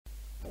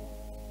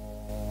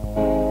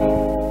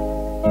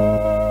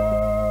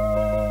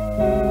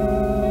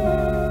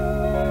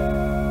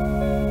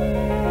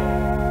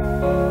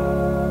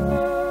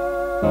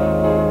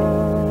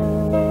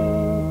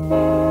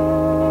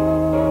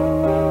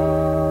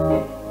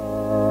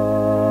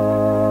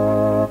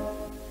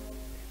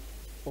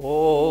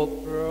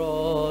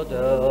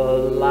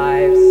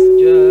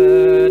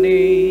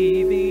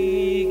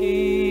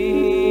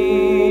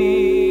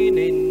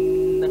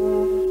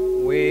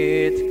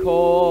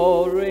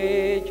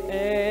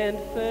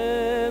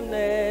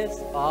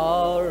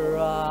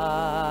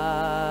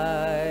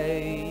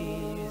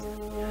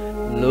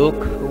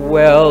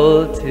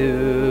well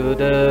to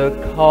the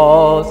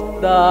cause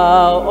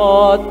thou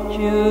art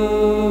chosen.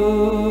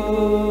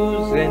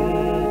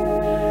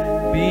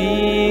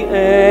 Be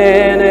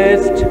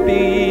earnest,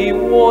 be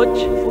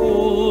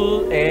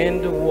watchful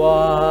and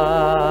wise.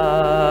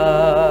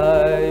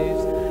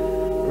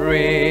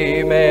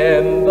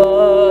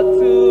 Remember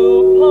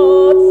two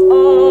paths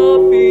are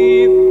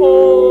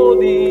before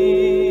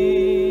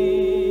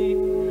thee,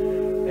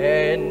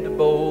 and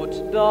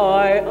both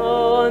thy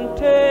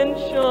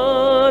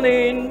attention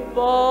invite,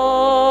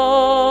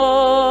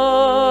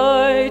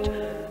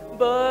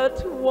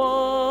 but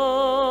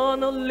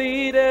one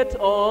leadeth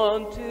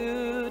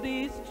unto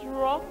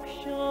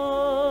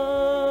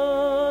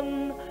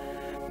destruction,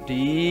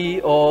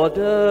 the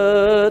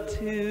other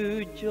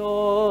to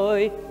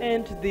joy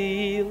and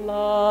delight.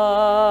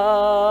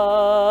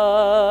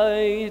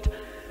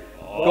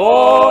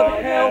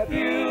 God help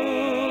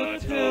you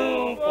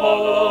to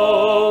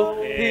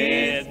follow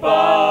His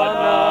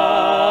banner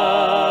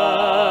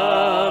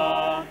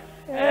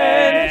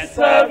and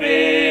serve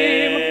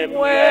Him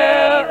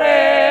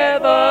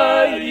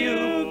wherever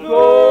you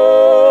go.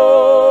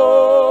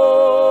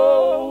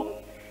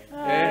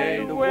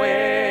 And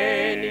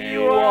when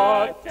you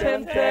are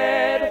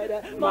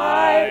tempted,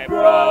 my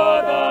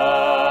brother,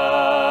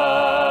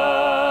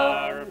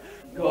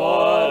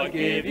 God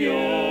give you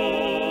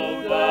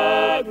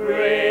the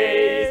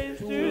grace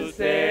to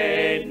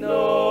say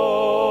no.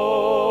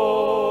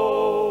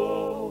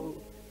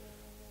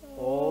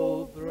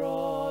 Oh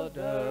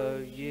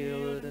brother,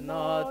 yield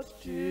not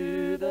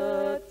to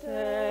the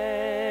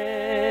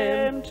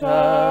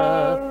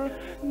tempter,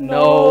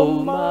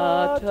 no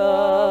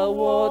matter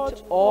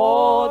what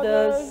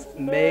others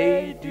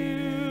may do.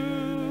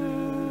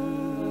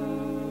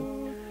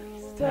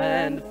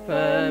 Stand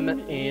firm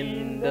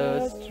in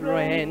the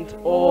strength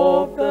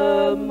of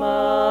the Master.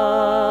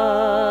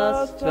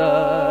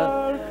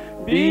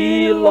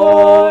 Be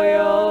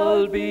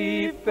loyal,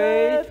 be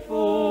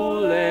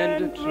faithful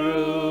and true.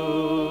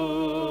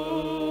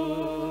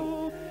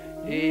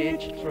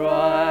 Each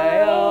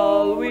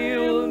trial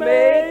will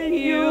make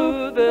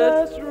you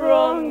the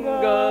stronger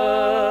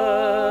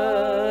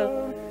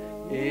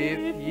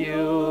if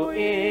you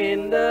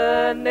in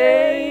the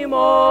name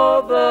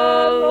of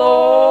the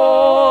Lord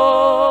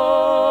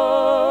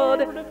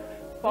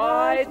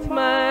fight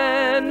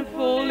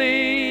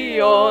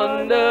manfully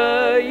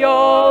under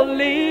your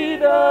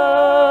leader,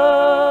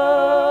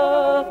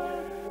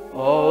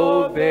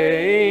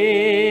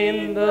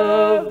 obeying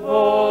the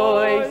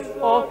voice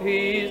of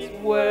His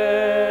word.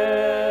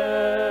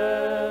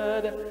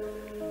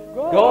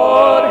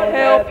 God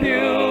help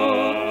you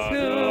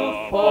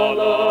to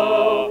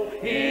follow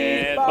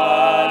His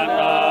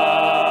banner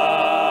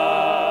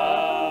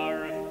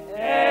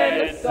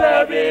and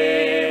serve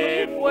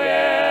Him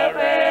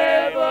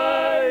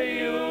wherever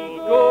you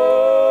go.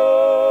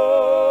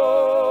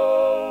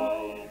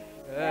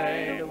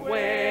 And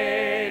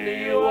when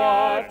you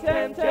are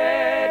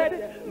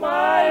tempted,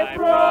 my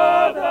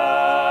brother,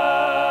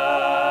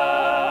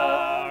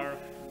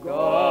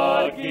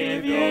 God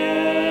give you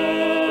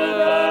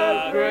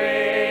the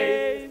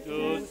grace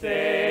to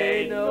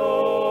say no.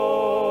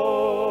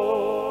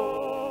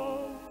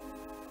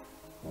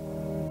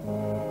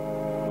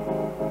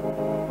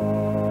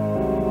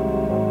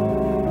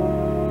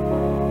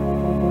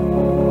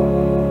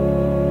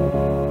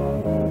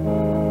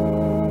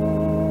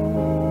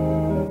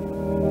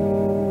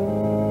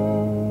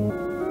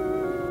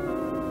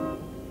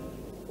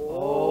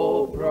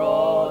 Oh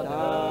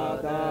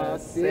brother, the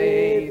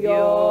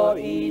Savior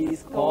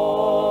is calling.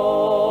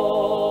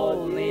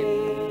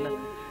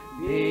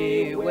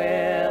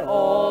 Beware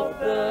of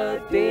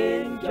the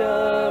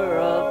danger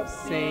of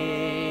sin.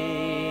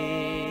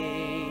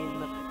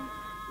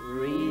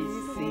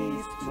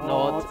 Resist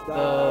not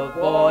the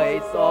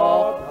voice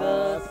of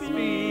the Spirit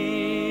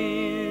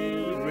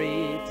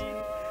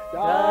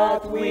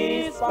that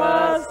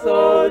whispers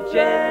so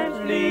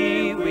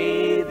gently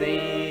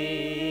within.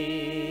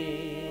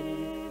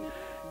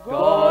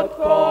 God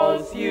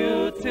calls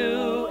you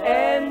to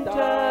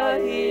enter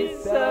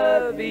His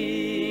service,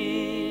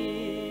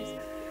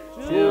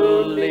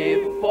 to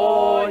live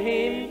for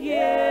Him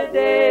here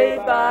day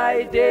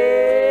by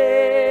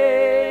day,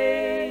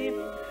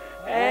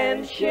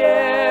 and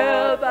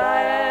share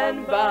by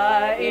and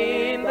by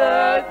in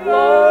the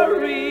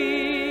glory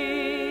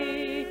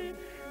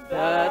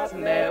that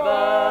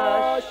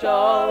never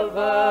shall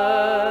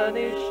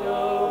vanish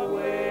away.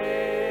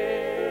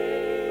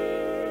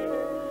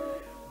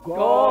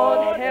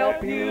 God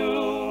help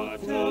you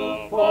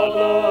to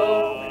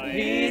follow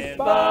His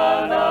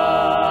banner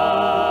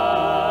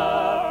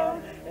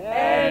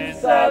and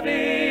serve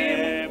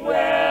Him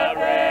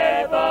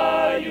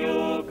wherever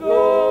you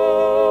go.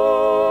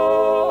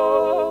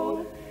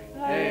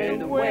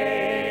 And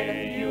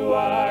when you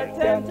are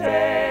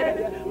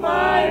tempted,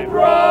 my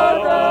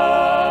brother,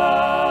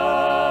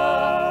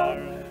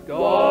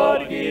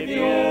 God give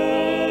you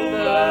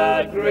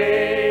the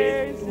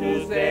grace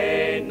to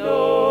say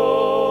no.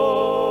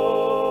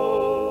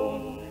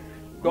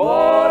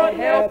 God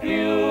help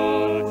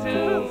you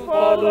to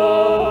follow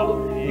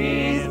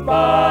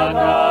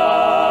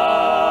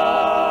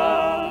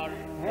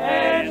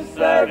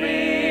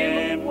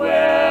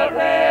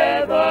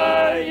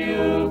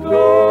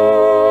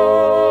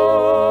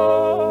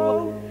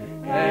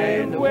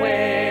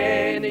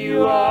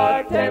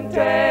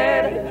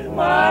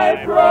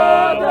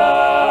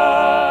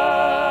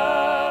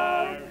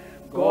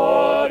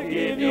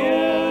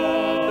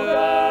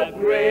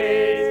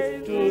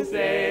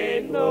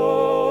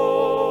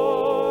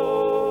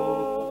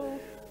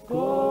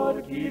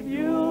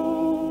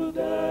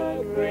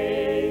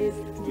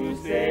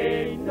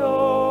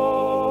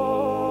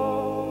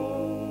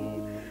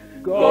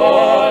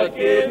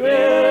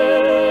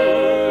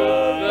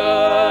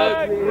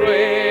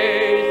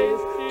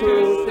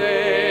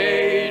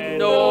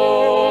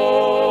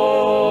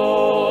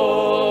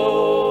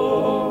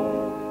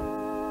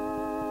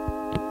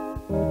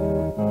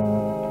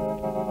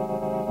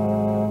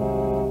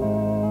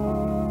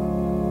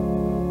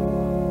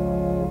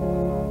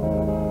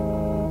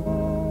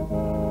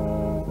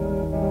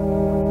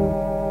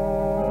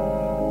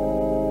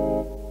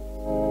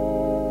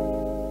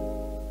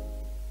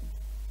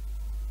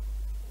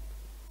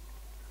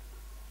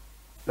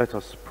Let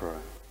us pray.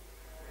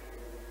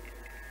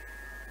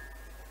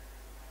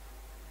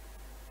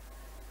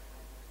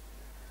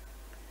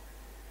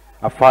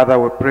 Our Father,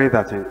 we pray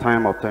that in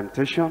time of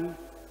temptation,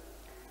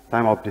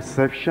 time of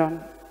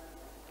deception,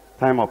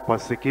 time of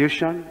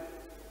persecution,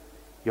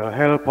 you'll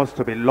help us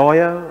to be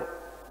loyal,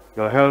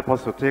 you'll help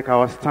us to take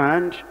our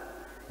stand,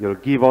 you'll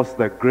give us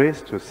the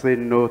grace to say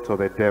no to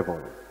the devil.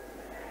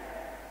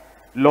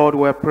 Lord,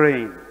 we're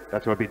praying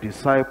that we'll be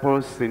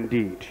disciples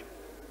indeed,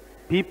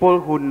 people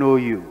who know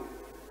you,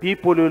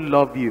 people who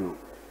love you,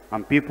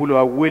 and people who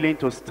are willing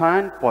to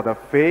stand for the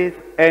faith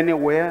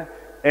anywhere,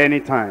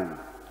 anytime,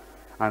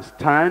 and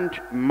stand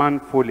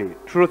manfully,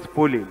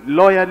 truthfully,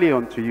 loyally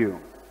unto you.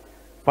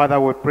 Father,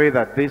 we pray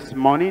that this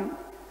morning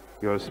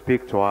you'll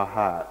speak to our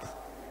hearts.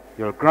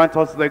 You'll grant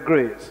us the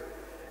grace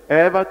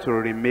ever to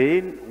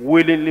remain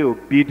willingly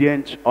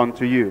obedient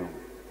unto you,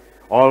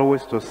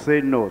 always to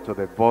say no to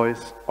the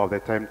voice of the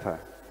tempter.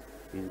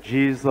 In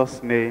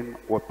Jesus' name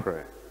we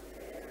pray.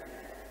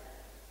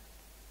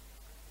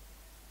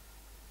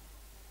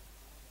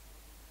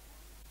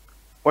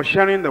 We're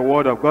sharing the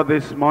word of God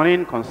this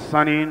morning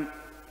concerning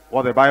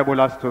what the Bible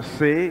has to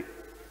say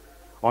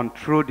on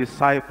true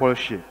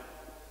discipleship.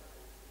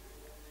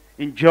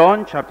 In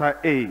John chapter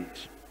 8,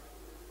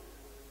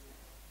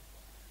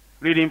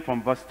 reading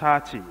from verse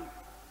 30.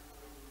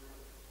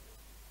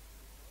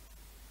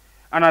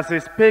 And as he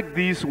spake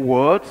these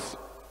words,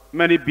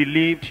 many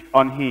believed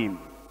on him.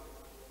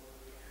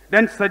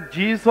 Then said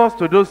Jesus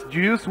to those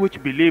Jews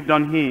which believed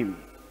on him,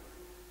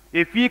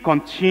 if ye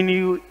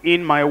continue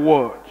in my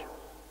word,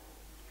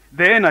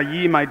 then are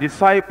ye my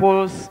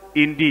disciples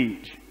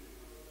indeed.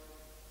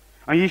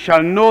 And ye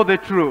shall know the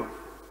truth,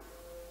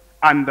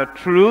 and the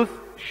truth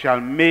shall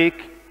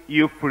make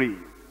you free.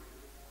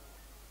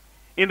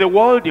 In the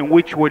world in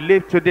which we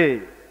live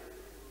today,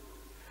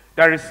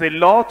 there is a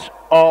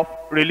lot of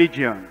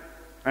religion,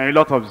 and a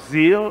lot of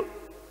zeal,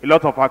 a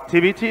lot of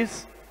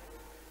activities,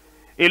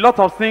 a lot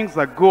of things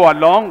that go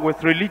along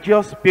with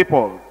religious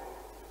people.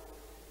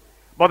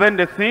 But then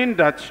the thing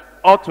that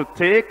ought to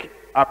take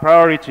a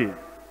priority,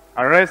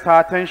 arrest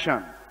our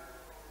attention,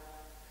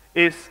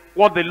 is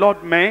what the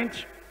Lord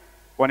meant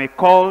when he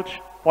called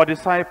for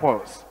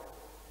disciples.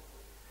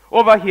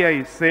 Over here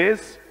he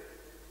says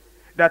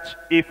that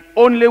if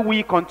only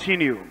we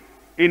continue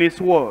in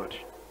his word,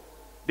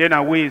 then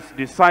are we his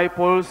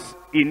disciples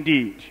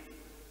indeed.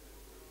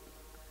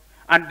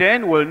 And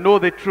then we'll know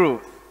the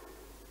truth,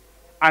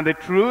 and the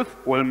truth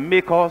will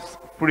make us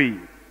free.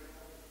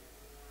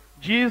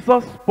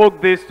 Jesus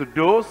spoke this to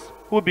those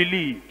who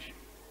believed.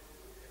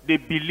 They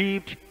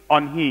believed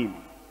on him.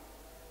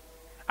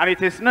 And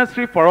it is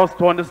necessary for us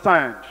to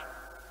understand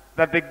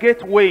that the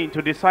gateway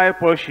into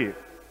discipleship,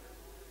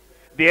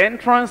 the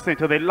entrance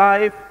into the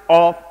life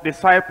of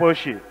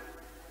discipleship,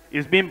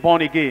 is being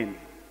born again,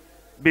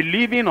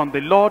 believing on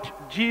the Lord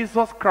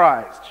Jesus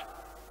Christ,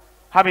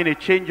 having a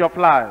change of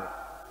life,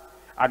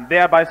 and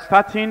thereby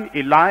starting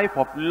a life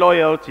of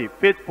loyalty,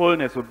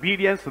 faithfulness,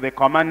 obedience to the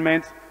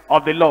commandments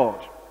of the Lord,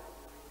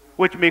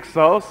 which makes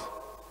us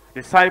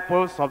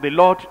disciples of the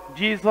Lord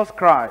Jesus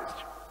Christ.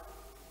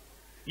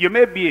 You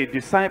may be a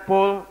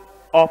disciple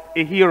of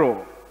a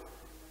hero,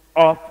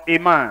 of a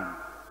man,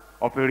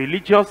 of a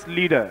religious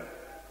leader,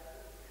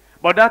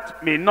 but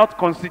that may not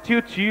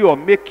constitute you or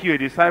make you a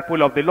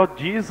disciple of the Lord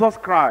Jesus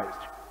Christ.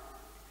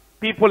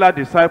 People are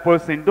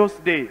disciples in those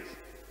days,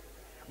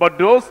 but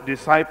those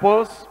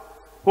disciples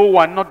who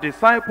were not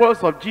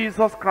disciples of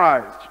Jesus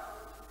Christ,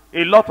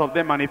 a lot of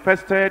them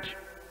manifested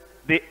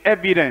the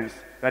evidence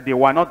that they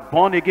were not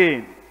born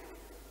again.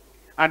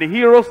 And the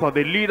heroes or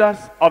the leaders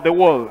of the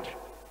world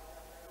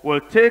will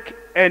take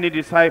any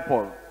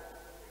disciple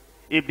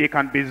if they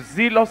can be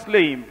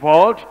zealously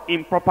involved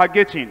in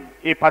propagating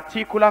a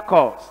particular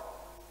cause,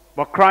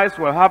 but Christ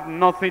will have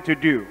nothing to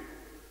do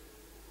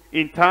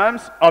in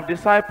terms of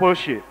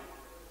discipleship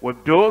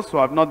with those who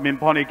have not been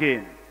born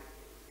again.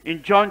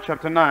 In John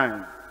chapter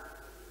 9,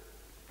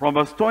 from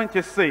verse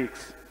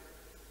 26,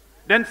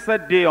 then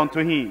said they unto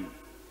him,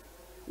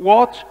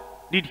 what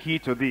did he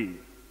to thee?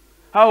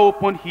 How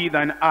opened he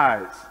thine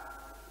eyes?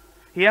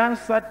 He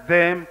answered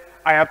them,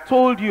 I have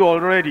told you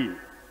already,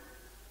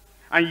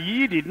 and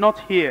ye did not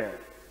hear.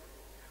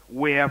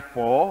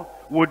 Wherefore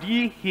would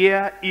ye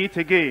hear it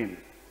again?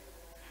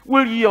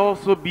 Will ye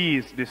also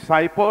be his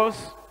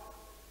disciples?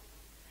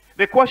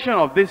 The question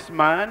of this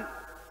man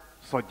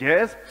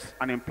suggests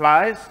and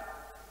implies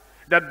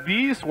that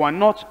these were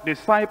not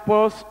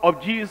disciples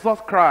of Jesus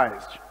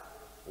Christ.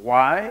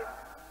 Why?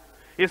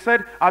 He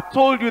said, I've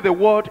told you the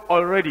word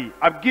already.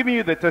 I've given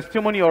you the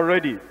testimony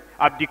already.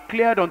 I've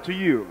declared unto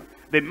you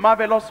the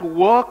marvelous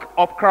work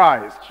of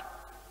Christ.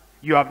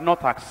 You have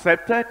not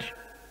accepted.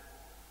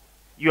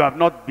 You have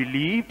not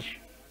believed.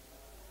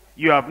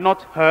 You have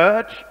not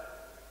heard.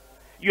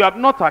 You have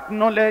not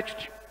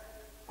acknowledged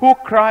who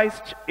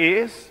Christ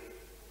is,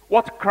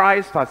 what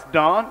Christ has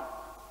done,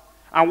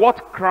 and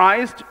what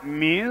Christ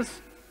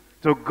means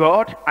to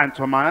God and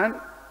to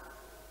man.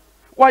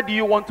 Why do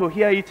you want to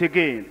hear it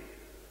again?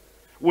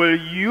 Will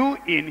you,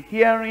 in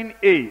hearing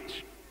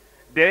it,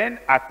 then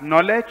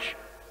acknowledge,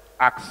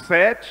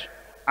 accept,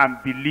 and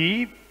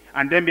believe,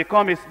 and then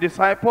become his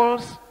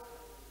disciples?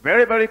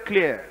 Very, very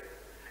clear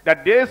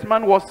that this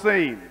man was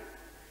saying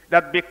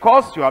that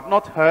because you have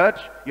not heard,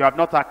 you have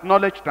not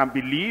acknowledged and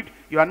believed,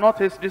 you are not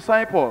his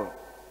disciple.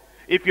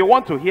 If you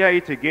want to hear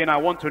it again, I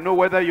want to know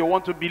whether you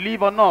want to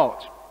believe or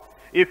not.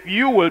 If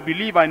you will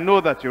believe, I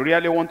know that you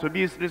really want to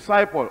be his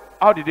disciple.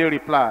 How did they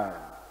reply?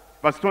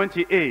 Verse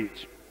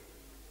 28.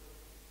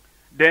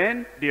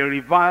 Then they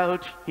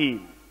reviled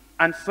him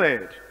and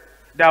said,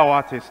 thou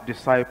art his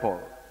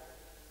disciple,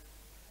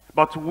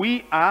 but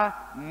we are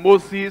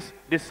Moses'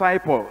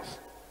 disciples.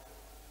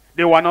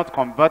 They were not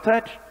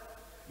converted.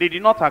 They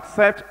did not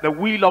accept the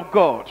will of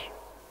God,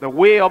 the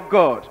way of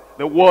God,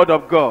 the word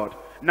of God.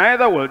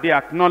 Neither will they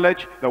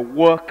acknowledge the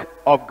work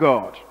of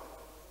God.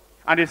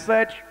 And he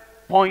said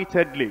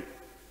pointedly,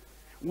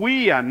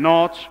 we are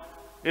not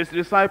his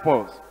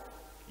disciples.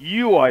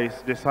 You are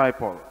his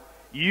disciple.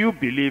 You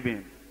believe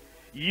him.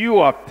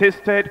 You have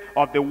tasted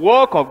of the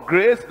work of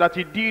grace that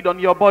he did on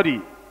your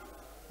body.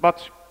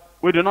 But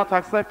we do not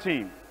accept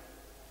him.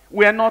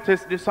 We are not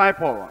his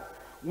disciple.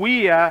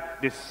 We are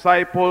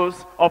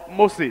disciples of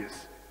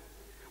Moses.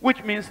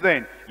 Which means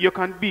then, you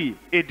can be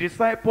a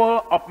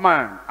disciple of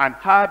man and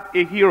have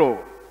a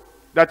hero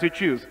that you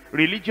choose,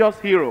 religious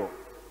hero,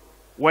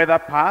 whether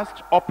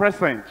past or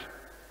present.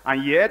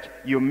 And yet,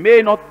 you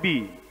may not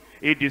be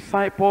a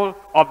disciple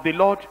of the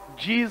Lord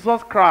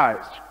Jesus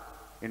Christ.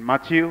 In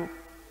Matthew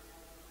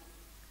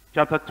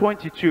chapter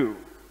 22,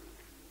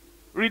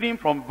 reading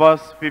from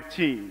verse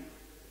 15.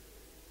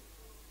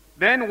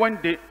 Then when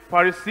the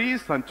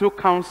Pharisees and took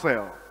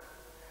counsel,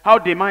 how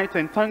they might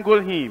entangle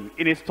him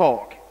in his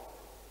talk,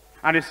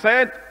 and he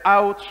said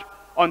out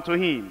unto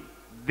him,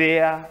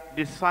 their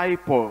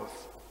disciples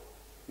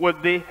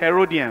with the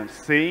Herodians,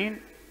 saying,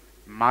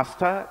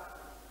 Master,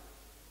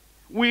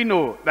 we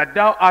know that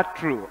thou art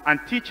true, and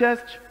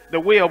teachest the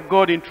way of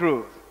God in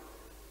truth.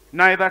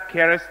 Neither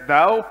carest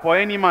thou for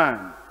any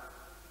man,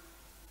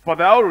 for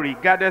thou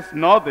regardest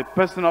not the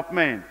person of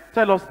men.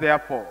 Tell us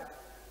therefore,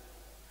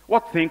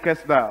 what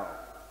thinkest thou?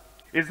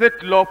 Is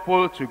it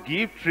lawful to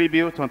give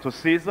tribute unto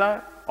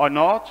Caesar or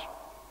not?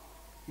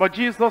 But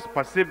Jesus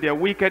perceived their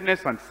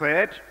wickedness and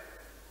said,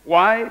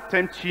 why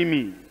tempt ye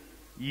me,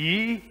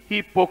 ye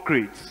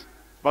hypocrites?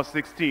 Verse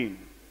 16.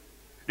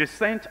 They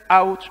sent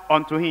out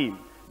unto him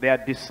their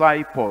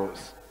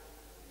disciples.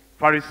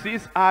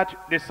 Pharisees had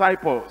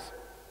disciples,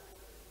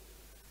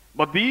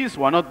 but these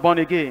were not born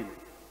again.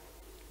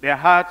 Their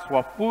hearts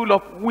were full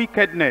of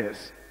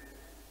wickedness,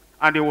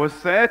 and they will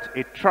set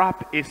a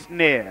trap, a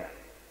snare,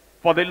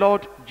 for the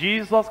Lord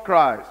Jesus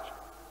Christ.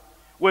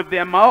 With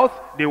their mouth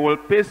they will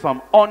pay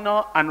some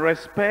honor and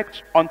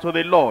respect unto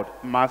the Lord.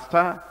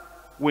 Master,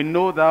 we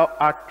know thou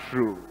art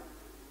true,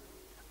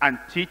 and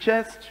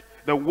teachest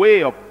the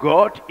way of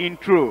God in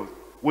truth.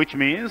 Which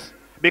means,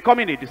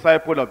 becoming a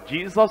disciple of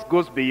Jesus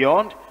goes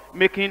beyond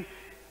making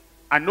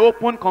an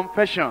open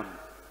confession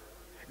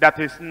that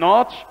is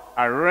not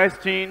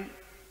arresting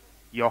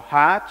your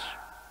heart,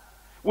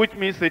 which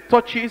means it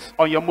touches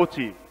on your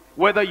motive,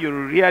 whether you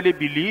really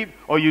believe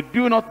or you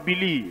do not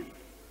believe.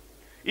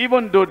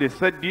 Even though they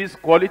said these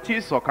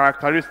qualities or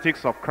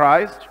characteristics of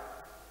Christ,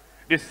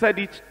 they said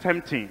it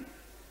tempting.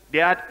 They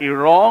had a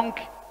wrong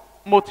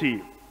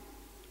motive,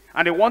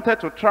 and they wanted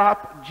to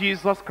trap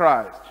Jesus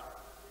Christ.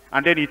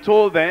 And then he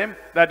told them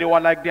that they were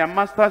like their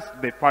masters,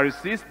 the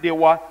Pharisees. They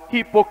were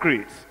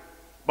hypocrites,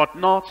 but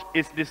not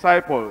his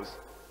disciples.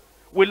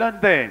 We learn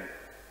then,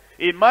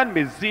 a man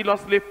may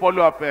zealously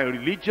follow up a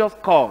religious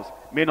cause,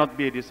 may not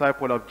be a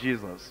disciple of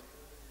Jesus.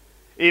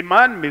 A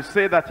man may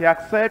say that he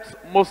accepts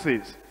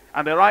Moses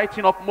and the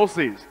writing of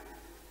Moses,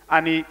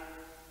 and he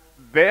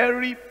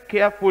very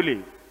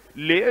carefully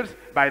lives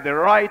by the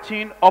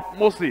writing of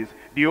Moses,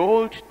 the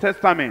Old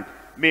Testament,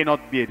 may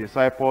not be a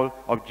disciple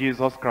of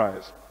Jesus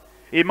Christ.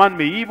 A man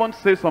may even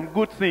say some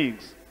good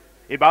things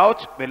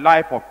about the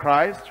life of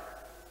Christ,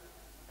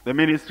 the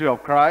ministry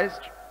of Christ,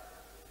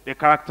 the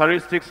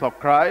characteristics of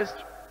Christ,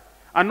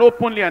 and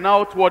openly and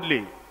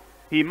outwardly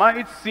he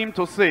might seem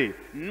to say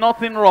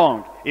nothing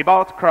wrong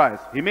about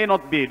Christ. He may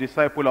not be a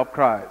disciple of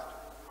Christ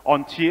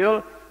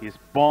until he's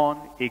born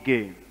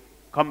again.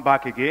 Come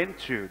back again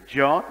to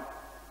John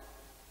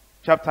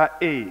chapter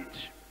 8,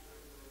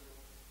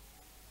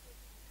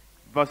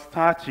 verse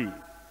 30.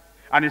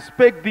 And he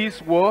spake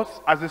these words,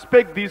 as he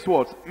spake these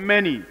words,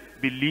 many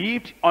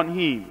believed on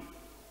him.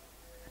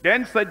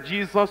 Then said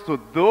Jesus to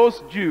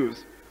those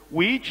Jews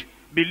which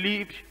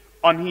believed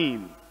on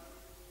him,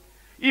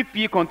 if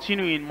ye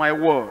continue in my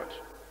word,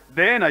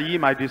 then are ye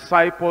my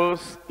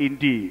disciples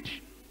indeed.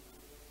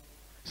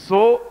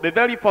 So the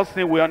very first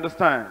thing we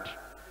understand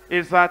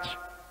is that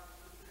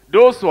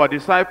those who are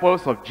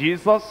disciples of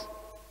Jesus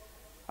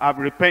have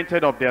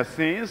repented of their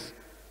sins,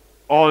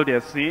 all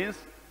their sins.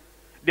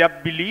 They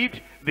have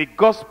believed the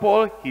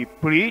gospel he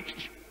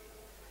preached,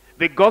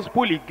 the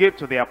gospel he gave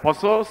to the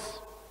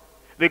apostles,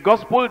 the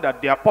gospel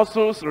that the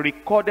apostles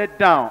recorded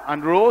down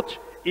and wrote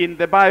in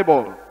the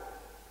Bible.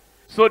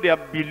 So they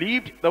have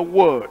believed the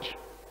word.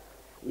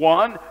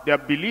 One, they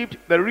have believed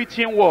the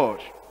written word.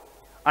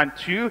 And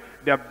two,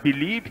 they have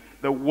believed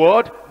the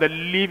word, the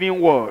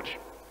living word.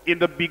 In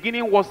the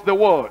beginning was the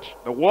word.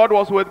 The word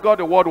was with God,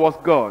 the word was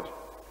God.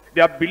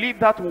 They have believed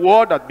that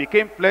word that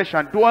became flesh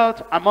and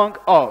dwelt among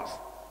us.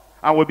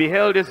 And we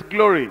beheld his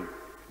glory.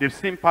 They've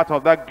seen part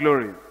of that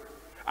glory.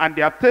 And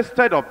they have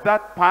tasted of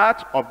that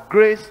part of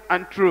grace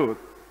and truth,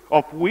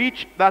 of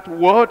which that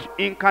word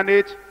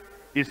incarnate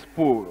is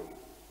full.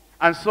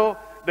 And so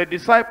the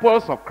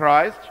disciples of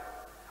Christ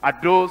are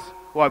those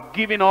who have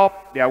given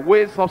up their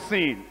ways of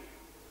sin,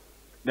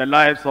 their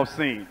lives of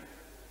sin.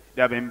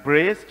 They have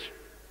embraced,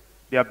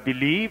 they have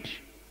believed,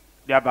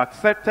 they have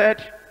accepted,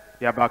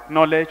 they have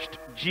acknowledged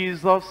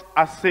Jesus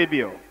as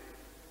Savior.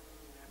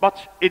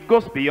 But it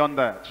goes beyond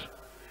that.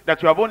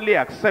 That you have only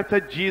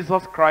accepted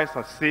Jesus Christ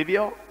as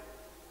Savior.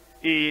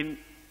 In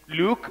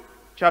Luke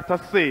chapter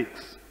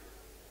 6,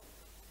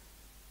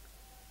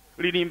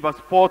 reading verse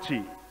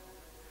 40,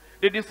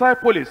 the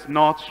disciple is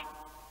not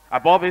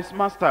above his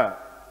master,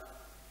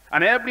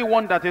 and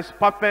everyone that is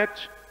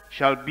perfect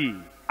shall be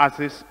as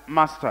his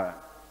master.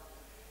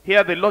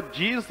 Here the Lord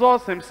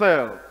Jesus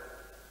himself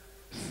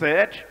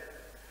said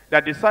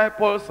that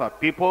disciples are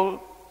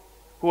people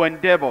who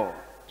endeavor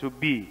to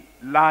be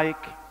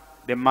like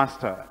the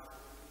master,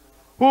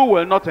 who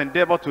will not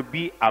endeavor to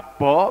be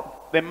above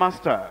the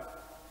master,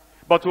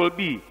 but will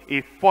be a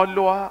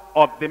follower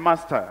of the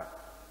master,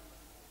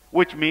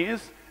 which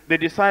means the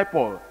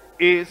disciple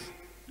is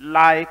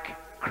like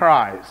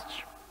Christ.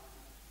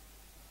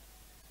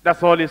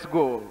 That's all his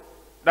goal.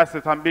 That's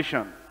his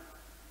ambition.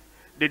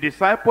 The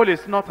disciple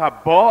is not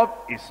above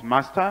his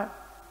master,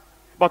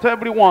 but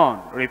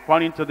everyone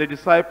referring to the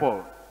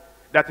disciple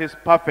that is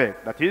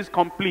perfect, that is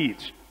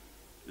complete,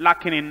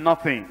 lacking in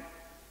nothing,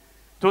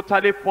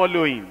 totally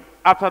following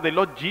after the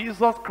Lord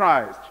Jesus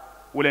Christ,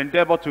 will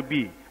endeavor to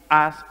be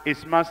as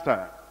his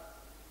master.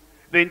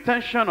 The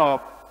intention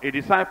of a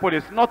disciple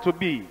is not to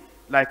be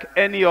like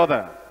any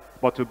other,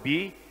 but to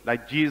be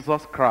like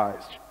Jesus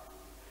Christ.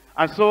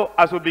 And so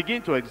as we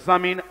begin to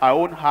examine our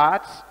own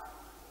hearts,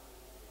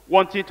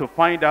 wanting to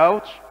find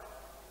out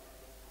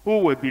who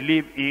we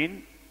believe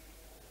in,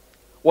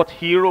 what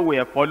hero we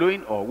are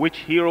following, or which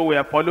hero we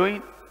are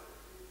following,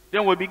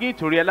 then we begin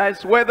to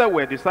realize whether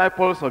we're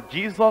disciples of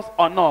Jesus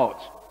or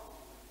not.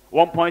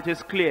 One point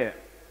is clear,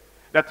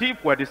 that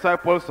if we're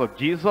disciples of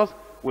Jesus,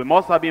 we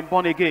must have been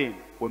born again.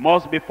 We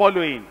must be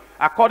following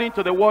according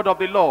to the word of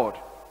the Lord.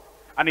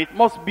 And it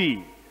must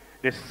be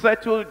the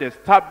settled,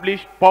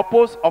 established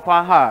purpose of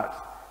our hearts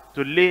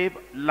to live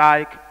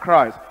like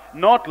Christ,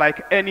 not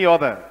like any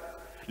other.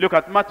 Look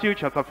at Matthew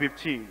chapter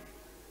 15.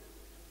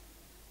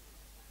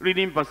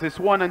 Reading verses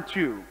 1 and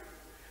 2.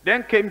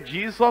 Then came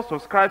Jesus to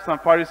scribes and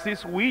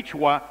Pharisees which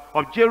were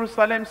of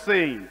Jerusalem,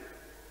 saying,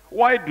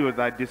 Why do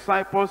thy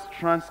disciples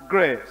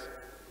transgress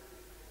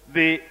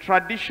the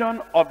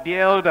tradition of the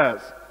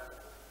elders?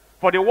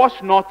 For they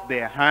wash not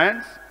their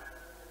hands,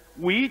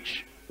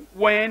 which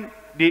when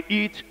they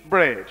eat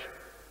bread.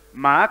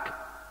 Mark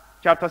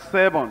chapter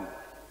 7.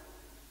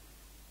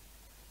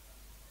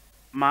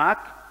 Mark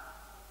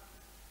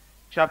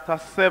chapter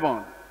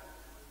 7,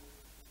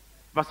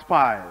 verse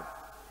 5.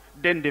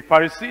 Then the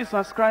Pharisees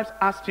and scribes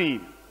asked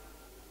him,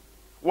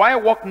 Why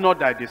walk not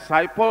thy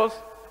disciples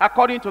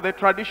according to the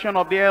tradition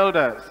of the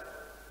elders,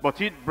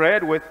 but eat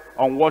bread with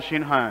unwashed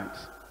hands?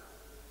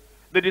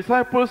 The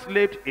disciples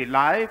lived a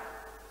life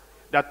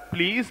that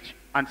pleased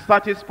and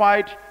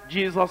satisfied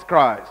Jesus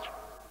Christ.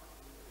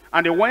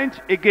 And they went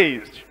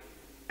against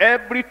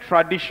every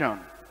tradition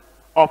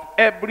of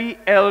every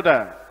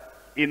elder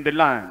in the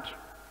land.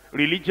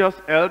 Religious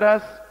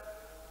elders,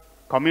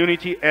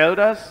 community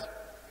elders,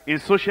 in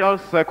social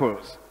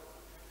circles.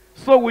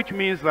 So which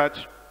means that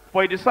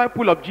for a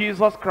disciple of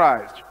Jesus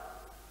Christ,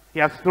 he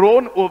has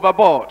thrown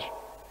overboard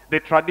the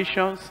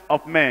traditions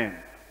of men.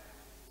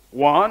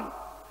 One,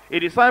 a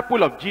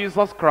disciple of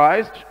Jesus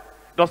Christ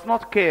does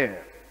not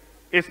care,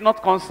 is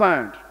not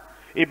concerned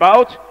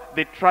about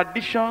the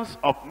traditions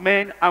of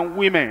men and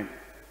women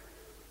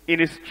in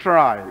his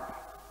tribe,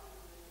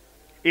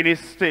 in his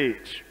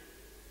state,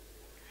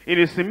 in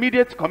his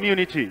immediate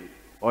community,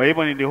 or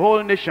even in the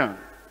whole nation.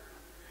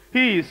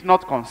 He is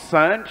not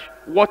concerned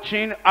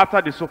watching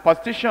after the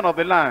superstition of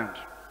the land.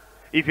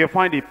 If you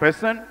find a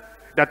person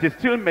that is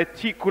still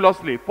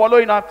meticulously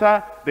following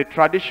after the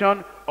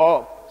tradition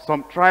of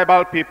some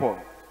tribal people,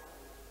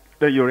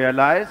 then you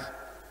realize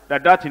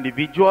that that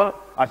individual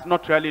has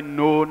not really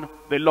known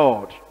the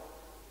Lord.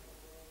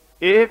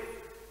 If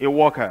a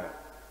worker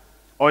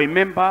or a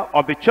member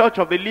of the church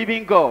of the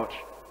living God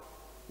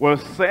will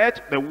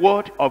set the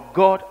word of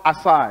God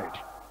aside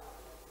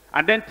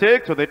and then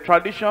take to the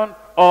tradition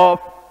of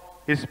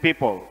his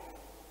people,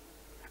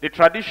 the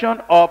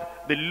tradition of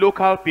the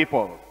local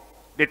people,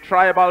 the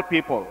tribal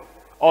people,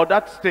 or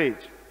that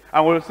state,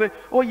 and will say,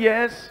 oh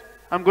yes,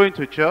 I'm going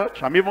to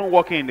church, I'm even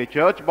working in the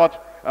church,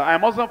 but I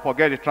mustn't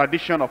forget the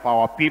tradition of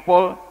our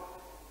people.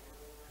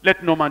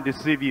 Let no man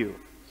deceive you.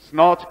 It's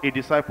not a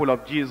disciple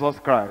of Jesus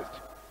Christ.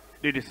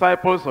 The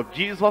disciples of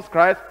Jesus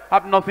Christ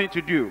have nothing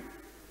to do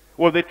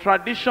with the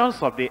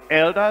traditions of the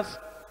elders,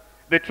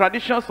 the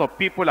traditions of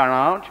people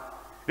around,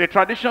 the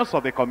traditions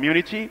of the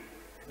community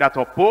that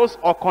oppose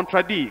or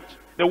contradict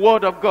the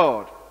word of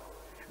God,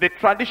 the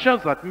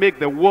traditions that make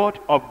the word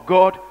of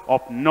God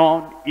of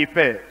none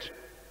effect.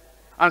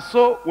 And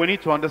so we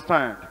need to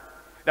understand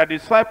that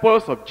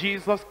disciples of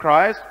Jesus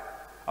Christ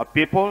are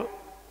people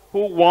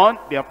who, one,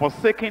 they are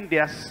forsaking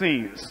their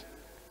sins.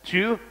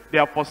 Two, they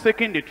are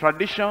forsaking the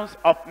traditions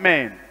of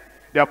men.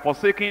 They are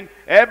forsaking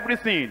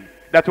everything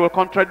that will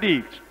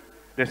contradict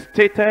the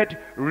stated,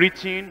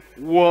 written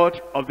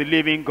word of the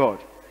living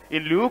God.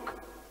 In Luke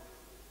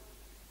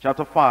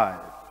chapter 5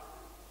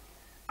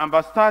 and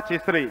verse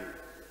 33,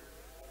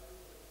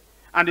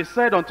 and he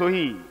said unto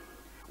him,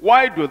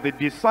 why do the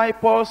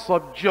disciples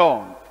of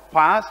John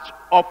fast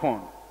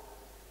often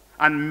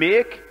and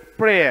make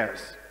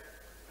prayers,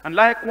 and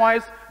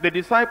likewise the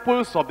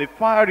disciples of the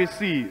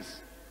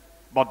Pharisees,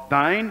 but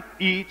dine,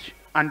 eat,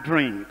 and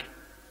drink?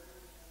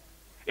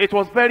 It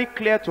was very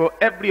clear to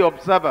every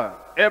observer,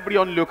 every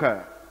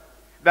onlooker,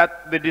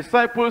 that the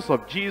disciples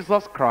of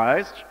Jesus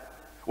Christ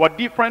were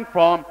different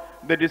from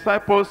the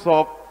disciples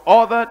of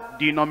other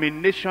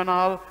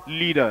denominational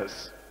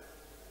leaders.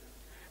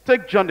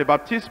 Take John the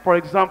Baptist, for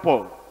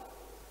example.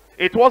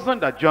 It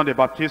wasn't that John the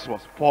Baptist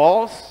was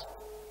false.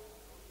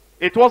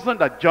 It wasn't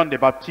that John the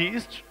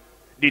Baptist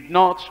did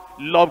not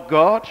love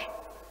God.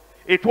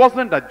 It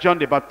wasn't that John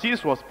the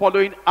Baptist was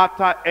following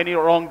after any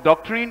wrong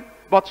doctrine,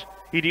 but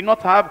he did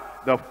not have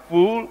the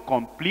full,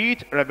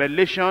 complete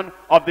revelation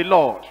of the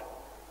Lord.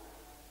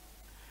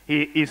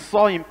 He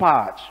saw in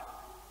part.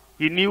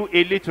 He knew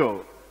a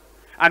little.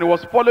 And he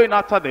was following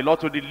after the Lord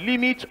to the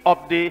limit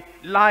of the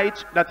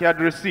light that he had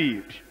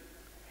received.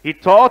 He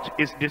taught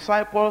his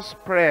disciples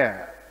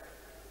prayer.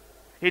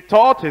 He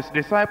taught his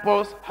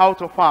disciples how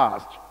to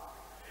fast.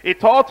 He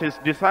taught his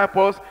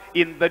disciples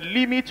in the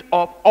limit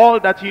of all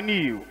that he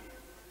knew.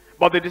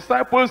 But the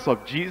disciples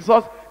of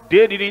Jesus,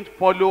 they didn't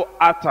follow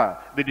after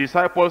the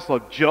disciples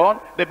of John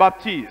the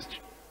Baptist.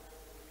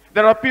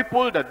 There are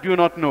people that do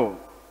not know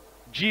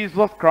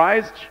Jesus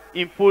Christ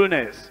in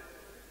fullness.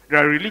 There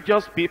are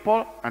religious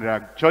people and there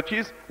are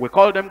churches. We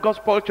call them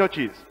gospel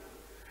churches.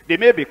 They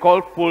may be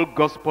called full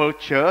gospel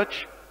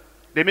church.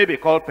 They may be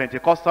called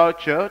Pentecostal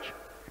church.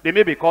 They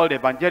may be called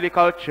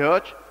evangelical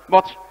church.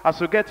 But as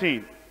you get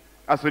in,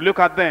 as you look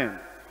at them,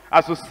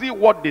 as you see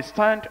what they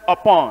stand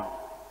upon,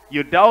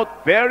 you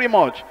doubt very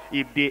much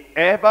if they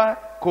ever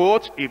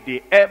quote, if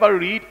they ever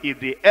read, if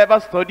they ever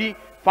study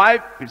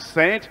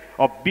 5%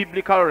 of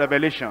biblical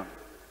revelation.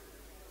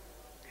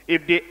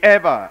 If they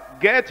ever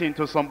get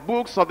into some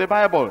books of the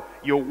Bible,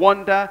 you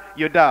wonder,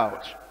 you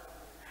doubt.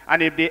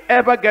 And if they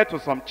ever get to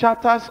some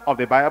chapters of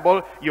the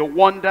Bible, you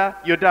wonder,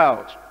 you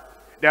doubt.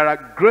 There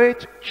are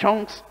great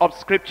chunks of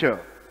scripture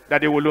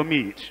that they will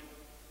omit,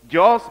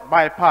 just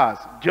bypass,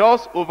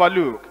 just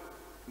overlook.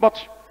 But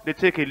they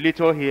take a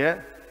little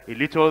here, a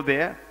little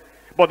there.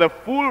 But the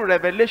full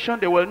revelation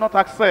they will not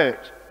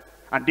accept.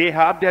 And they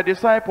have their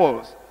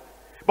disciples.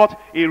 But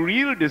a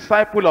real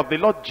disciple of the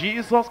Lord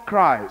Jesus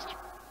Christ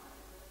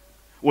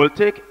will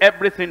take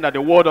everything that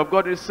the word of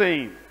God is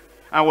saying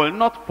and will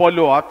not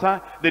follow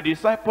after the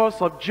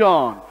disciples of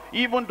John,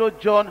 even though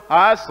John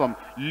has some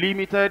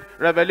limited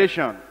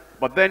revelation.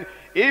 But then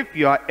if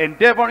you are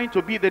endeavoring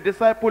to be the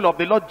disciple of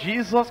the Lord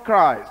Jesus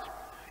Christ,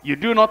 you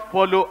do not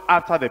follow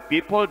after the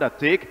people that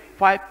take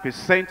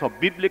 5% of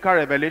biblical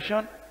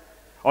revelation,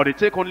 or they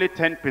take only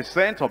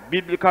 10% of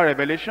biblical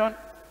revelation,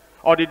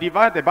 or they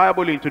divide the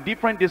Bible into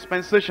different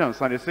dispensations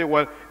and they say,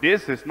 well,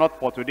 this is not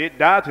for today,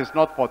 that is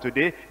not for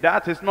today,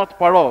 that is not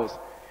for us.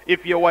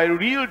 If you are a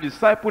real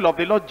disciple of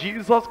the Lord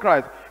Jesus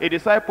Christ, a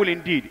disciple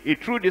indeed, a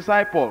true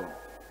disciple,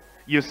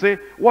 you say,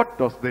 what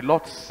does the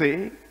Lord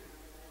say?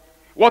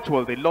 What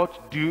will the Lord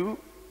do?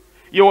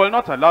 You will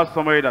not allow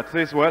somebody that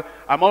says, well,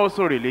 I'm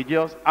also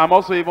religious, I'm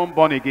also even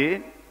born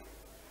again.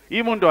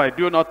 Even though I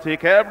do not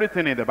take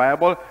everything in the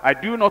Bible, I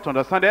do not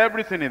understand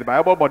everything in the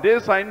Bible, but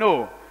this I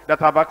know,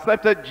 that I've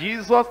accepted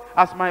Jesus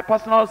as my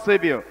personal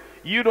Savior.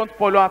 You don't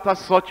follow after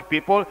such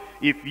people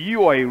if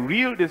you are a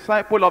real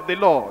disciple of the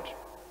Lord.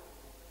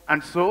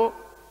 And so,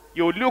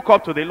 you look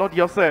up to the Lord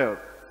yourself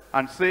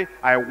and say,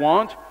 I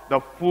want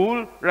the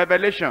full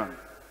revelation.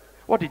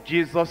 What did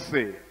Jesus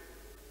say?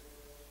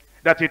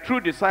 That a true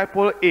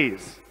disciple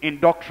is in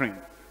doctrine,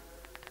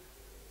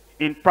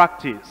 in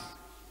practice,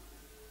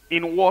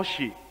 in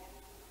worship,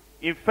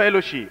 in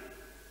fellowship,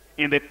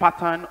 in the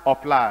pattern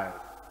of life.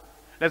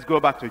 Let's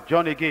go back to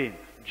John again.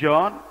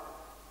 John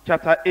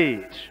chapter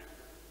 8,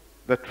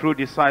 the true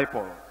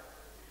disciple.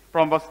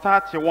 From verse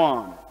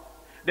 31.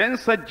 Then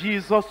said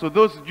Jesus to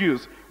those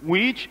Jews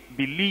which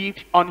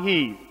believed on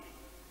him.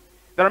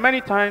 There are many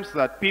times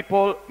that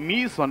people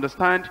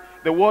misunderstand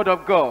the word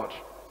of God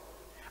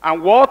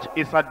and what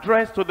is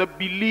addressed to the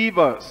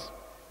believers.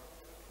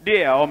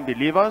 They are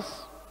unbelievers.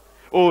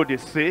 Oh, they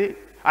say,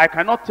 I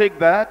cannot take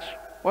that.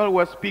 Well,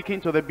 we're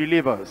speaking to the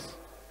believers.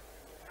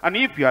 And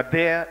if you are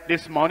there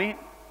this morning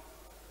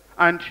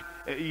and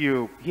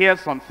you hear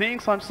some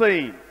things I'm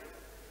saying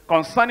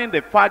concerning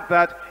the fact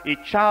that a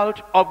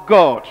child of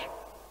God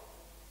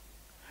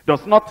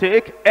does not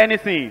take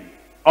anything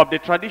of the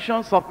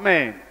traditions of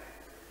men,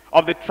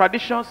 of the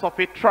traditions of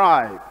a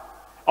tribe,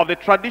 of the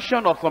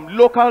tradition of some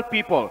local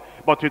people,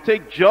 but you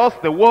take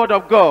just the word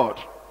of God,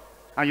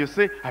 and you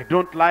say, I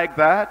don't like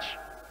that.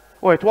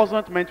 Well, it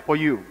wasn't meant for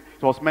you.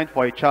 It was meant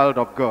for a child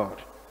of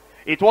God.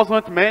 It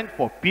wasn't meant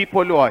for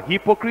people who are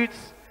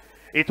hypocrites.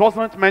 It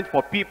wasn't meant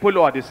for people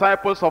who are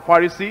disciples of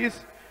Pharisees.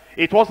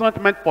 It wasn't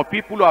meant for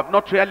people who have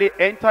not really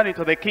entered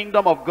into the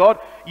kingdom of God.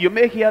 You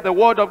may hear the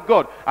word of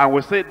God and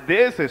will say,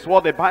 this is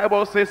what the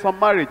Bible says on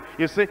marriage.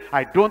 You say,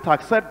 I don't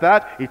accept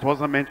that. It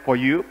wasn't meant for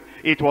you.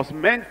 It was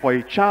meant for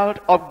a child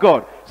of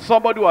God.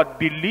 Somebody who had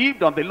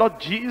believed on the Lord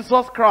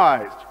Jesus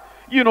Christ.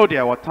 You know,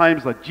 there were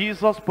times that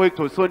Jesus spoke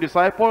to his own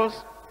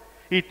disciples.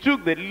 He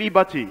took the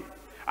liberty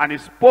and he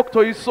spoke to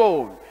his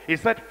own. He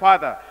said,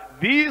 Father,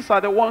 these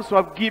are the ones who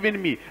have given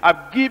me.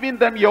 I've given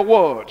them your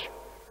word.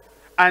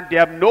 And they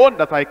have known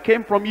that I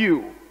came from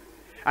you.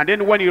 And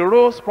then when he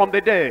rose from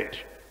the dead,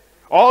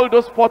 all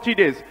those 40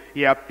 days,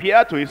 he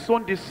appeared to his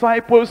own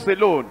disciples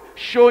alone,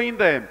 showing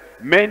them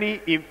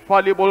many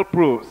infallible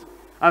proofs,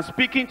 and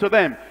speaking to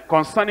them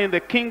concerning the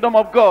kingdom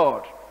of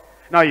God.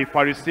 Now, a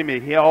Pharisee may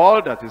hear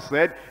all that is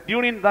said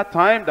during that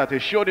time that he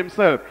showed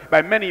himself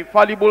by many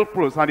infallible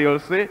proofs, and he'll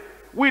say,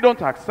 we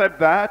don't accept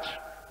that.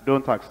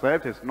 Don't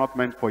accept. It's not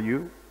meant for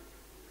you.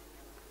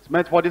 It's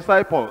meant for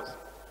disciples.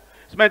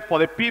 It's meant for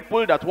the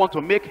people that want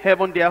to make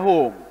heaven their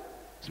home.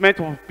 It's meant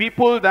for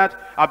people that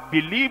have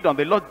believed on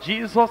the Lord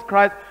Jesus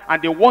Christ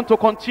and they want to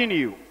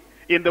continue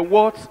in the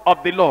words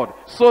of the Lord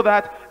so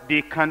that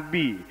they can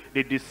be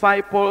the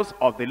disciples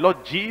of the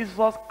Lord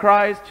Jesus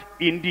Christ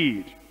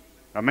indeed.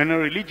 There are many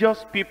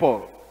religious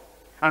people,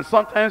 and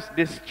sometimes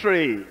they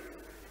stray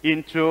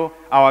into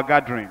our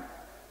gathering.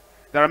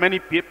 There are many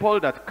people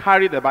that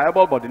carry the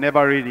Bible but they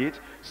never read it.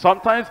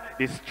 Sometimes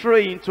they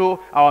stray into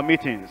our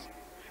meetings.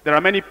 There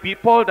are many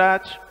people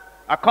that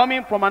are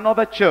coming from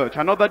another church,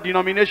 another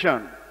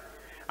denomination.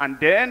 And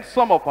then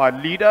some of our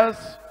leaders,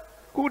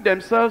 who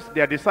themselves,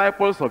 they are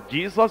disciples of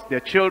Jesus, they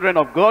are children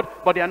of God,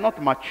 but they are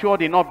not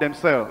matured enough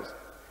themselves.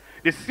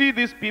 They see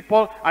these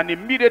people and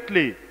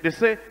immediately they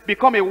say,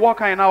 become a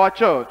worker in our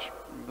church.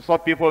 Some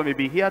people may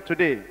be here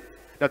today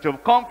that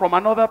have come from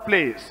another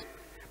place,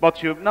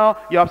 but you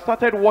have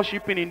started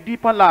worshiping in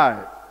deeper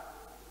life.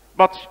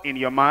 But in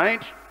your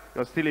mind,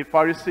 you're still a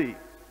Pharisee.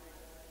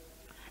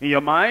 In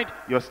your mind,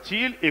 you're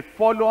still a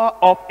follower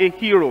of a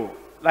hero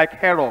like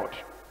Herod.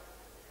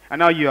 And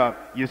now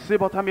you say,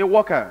 but I'm a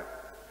worker.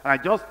 And I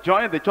just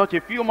joined the church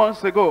a few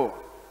months ago.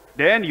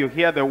 Then you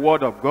hear the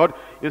word of God.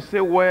 You say,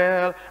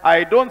 well,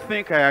 I don't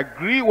think I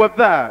agree with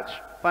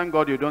that. Thank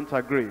God you don't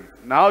agree.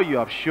 Now you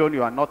have shown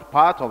you are not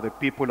part of the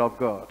people of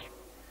God.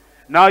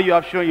 Now you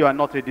have shown you are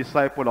not a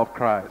disciple of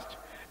Christ.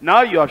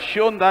 Now you have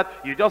shown that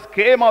you just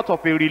came out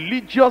of a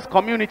religious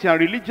community and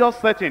religious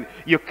setting.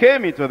 You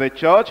came into the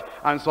church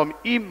and some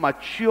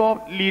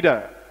immature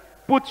leader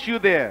put you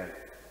there.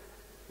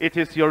 It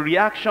is your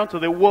reaction to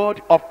the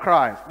word of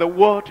Christ, the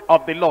word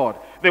of the Lord,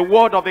 the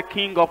word of the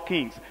King of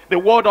Kings, the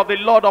word of the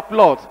Lord of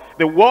Lords,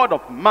 the word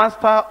of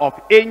Master of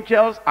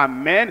angels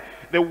and men,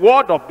 the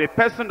word of the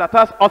person that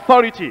has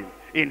authority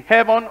in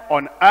heaven,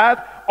 on earth,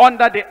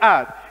 under the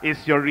earth.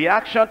 Is your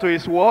reaction to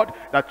his word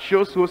that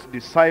shows whose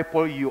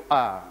disciple you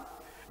are.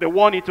 The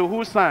one into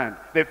whose hand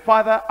the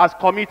Father has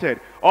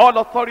committed all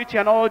authority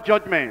and all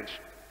judgment.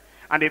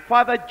 And the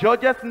Father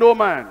judgeth no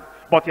man,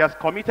 but he has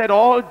committed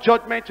all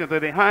judgment into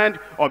the hand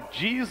of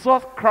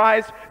Jesus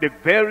Christ, the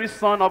very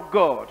Son of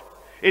God.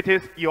 It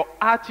is your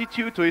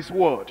attitude to his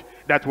word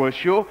that will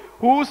show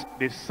whose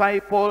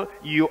disciple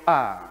you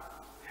are.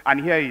 And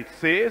here it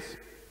says,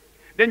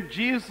 then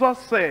Jesus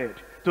said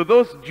to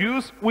those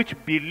Jews which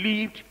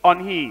believed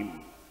on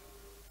him,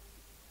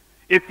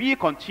 if ye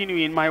continue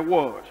in my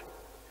word,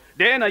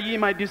 then are ye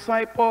my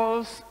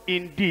disciples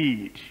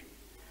indeed.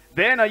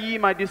 Then are ye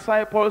my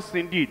disciples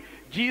indeed.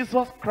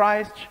 Jesus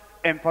Christ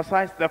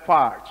emphasized the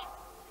fact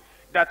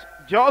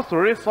that just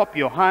raise up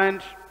your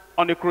hand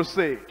on a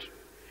crusade,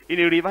 in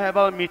a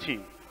revival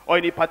meeting, or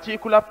in a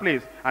particular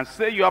place, and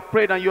say you are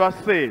prayed and you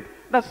are saved,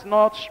 that's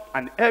not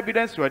an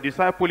evidence you are a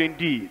disciple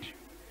indeed.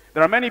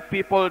 There are many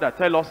people that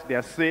tell us they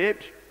are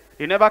saved,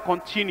 they never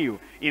continue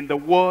in the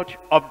word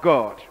of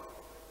God.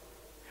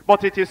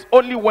 But it is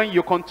only when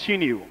you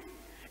continue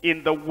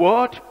in the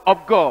word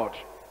of God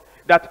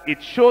that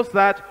it shows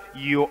that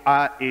you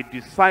are a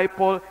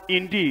disciple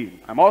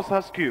indeed. I must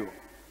ask you,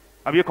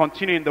 have you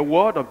continued in the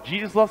word of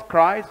Jesus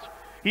Christ?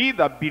 He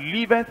that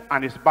believeth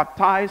and is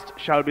baptized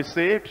shall be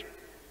saved.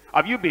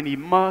 Have you been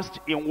immersed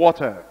in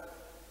water?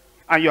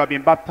 And you have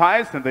been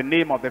baptized in the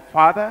name of the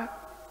Father,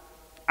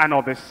 and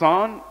of the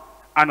Son,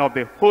 and of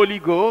the Holy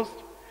Ghost?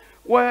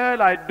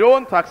 Well, I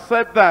don't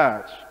accept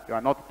that. You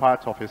are not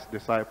part of his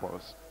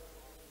disciples.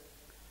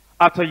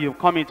 After you've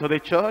come into the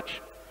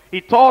church,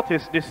 he taught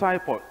his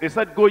disciples. He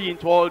said, go ye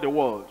into all the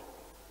world.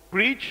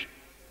 Preach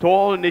to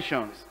all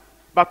nations,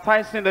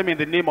 baptizing them in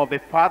the name of the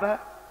Father,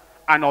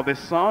 and of the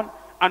Son,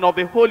 and of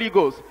the Holy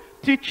Ghost,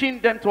 teaching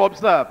them to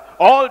observe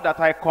all that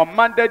I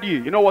commanded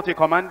you. You know what he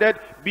commanded?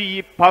 Be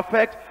ye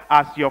perfect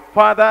as your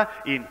Father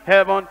in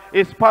heaven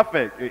is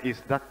perfect.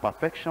 Is that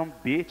perfection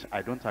bit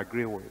I don't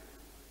agree with?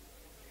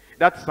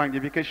 That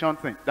sanctification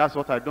thing, that's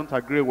what I don't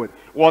agree with.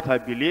 What I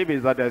believe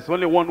is that there's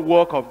only one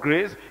work of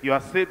grace. You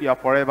are saved, you are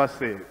forever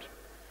saved.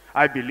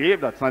 I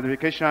believe that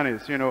sanctification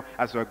is,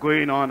 as you're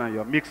going on and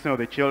you're mixing with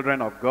the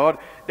children of God,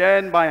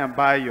 then by and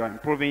by you're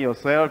improving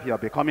yourself, you're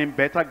becoming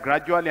better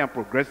gradually and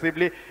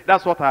progressively.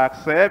 That's what I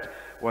accept.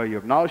 Well,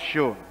 you've now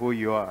shown who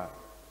you are.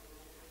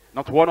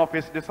 Not one of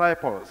his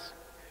disciples.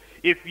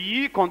 If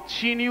ye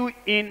continue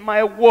in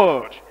my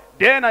word,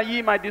 then are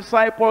ye my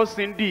disciples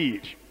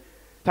indeed.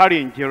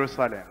 Tarry in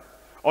Jerusalem,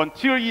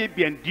 until ye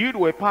be endued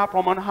with power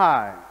from on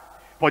high.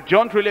 For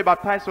John truly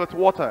baptized with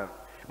water,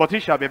 but he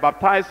shall be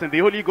baptized in the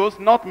Holy Ghost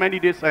not many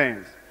days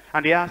hence.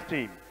 And they asked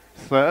him,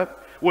 Sir,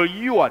 will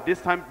you at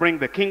this time bring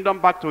the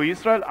kingdom back to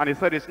Israel? And he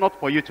said, it's not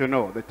for you to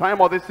know the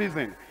time or the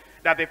season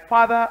that the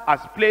Father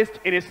has placed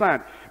in his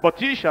hand. But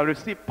ye shall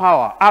receive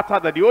power after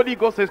that the Holy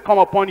Ghost is come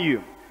upon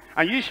you.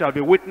 And ye shall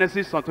be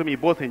witnesses unto me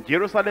both in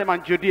Jerusalem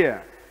and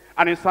Judea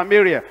and in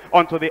Samaria,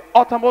 unto the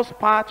uttermost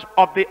part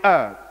of the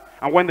earth.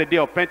 And when the day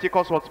of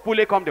Pentecost was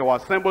fully come, they were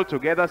assembled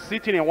together,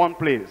 sitting in one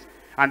place.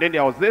 And then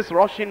there was this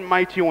rushing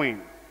mighty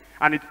wind,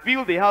 and it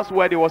filled the house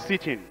where they were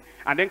sitting.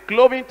 And then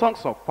cloven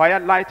tongues of fire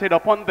lighted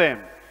upon them.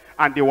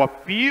 And they were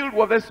filled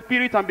with the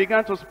Spirit and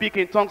began to speak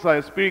in tongues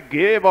as the Spirit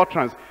gave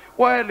utterance.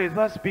 Well, is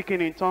that speaking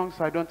in tongues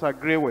I don't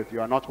agree with?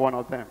 You are not one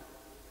of them.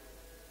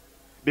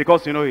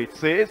 Because it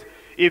says,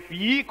 if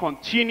ye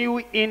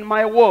continue in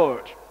my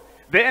word,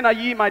 then are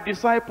ye my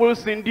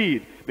disciples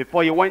indeed.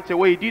 Before he went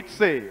away, he did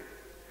say,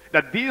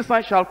 that these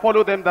signs shall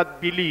follow them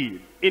that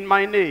believe. In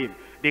my name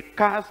they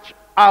cast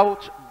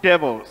out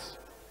devils.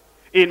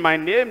 In my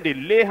name they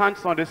lay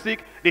hands on the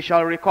sick, they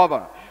shall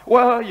recover.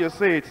 Well, you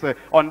say it's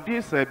on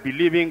this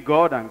believing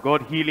God and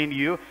God healing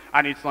you,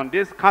 and it's on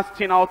this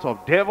casting out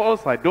of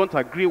devils I don't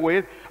agree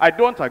with. I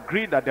don't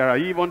agree that there are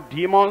even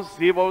demons,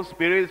 evil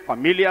spirits,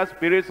 familiar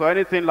spirits, or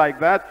anything like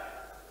that.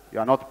 You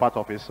are not part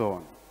of his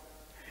own.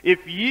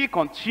 If ye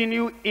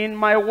continue in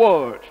my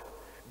word,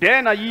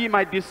 then are ye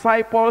my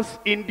disciples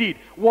indeed.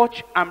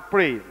 Watch and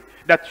pray,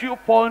 that you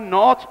fall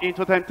not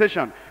into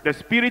temptation. The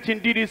spirit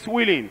indeed is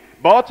willing,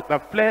 but the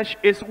flesh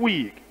is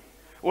weak.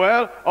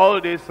 Well,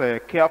 all this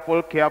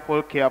careful,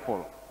 careful,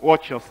 careful.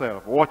 Watch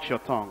yourself, watch your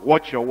tongue,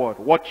 watch your word,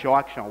 watch your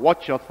action,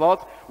 watch your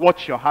thoughts,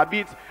 watch your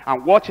habits,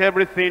 and watch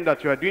everything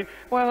that you are doing.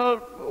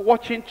 Well,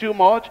 watching too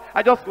much.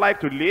 I just like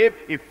to live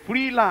a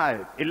free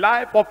life, a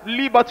life of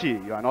liberty.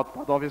 You are not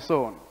part of his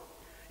own.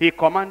 He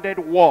commanded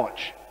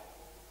watch.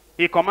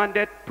 He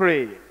commanded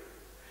pray.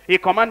 He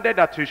commanded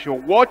that you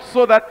should watch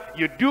so that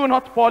you do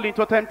not fall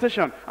into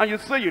temptation. And you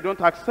say you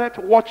don't accept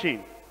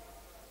watching.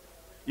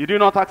 You do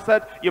not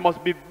accept. You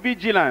must be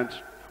vigilant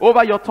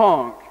over your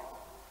tongue,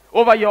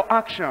 over your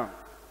action,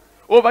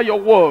 over your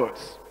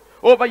words,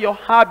 over your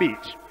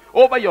habit,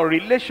 over your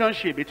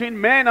relationship between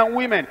men and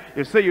women.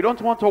 You say you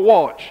don't want to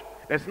watch.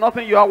 There's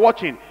nothing you are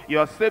watching. You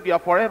are saved. You are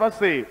forever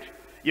saved.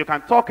 You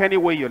can talk any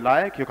way you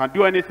like. You can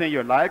do anything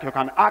you like. You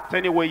can act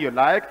any way you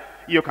like.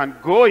 You can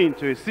go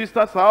into a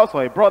sister's house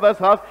or a brother's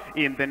house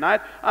in the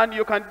night, and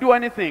you can do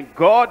anything.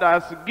 God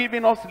has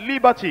given us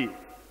liberty.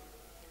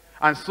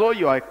 And so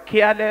you are a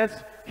careless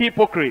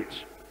hypocrite.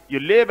 You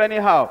live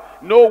anyhow.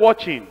 No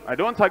watching. I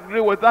don't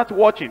agree with that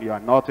watching. You are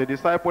not a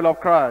disciple of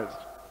Christ.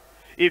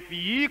 If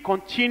ye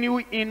continue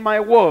in my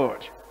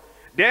word,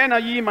 then are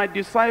ye my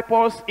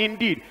disciples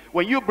indeed.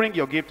 When you bring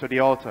your gift to the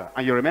altar,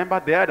 and you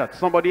remember there that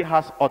somebody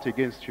has aught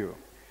against you,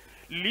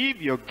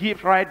 leave your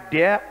gift right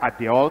there at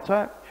the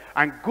altar,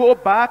 and go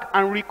back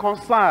and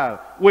reconcile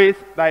with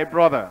thy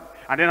brother.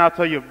 And then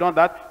after you've done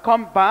that,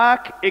 come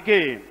back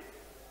again.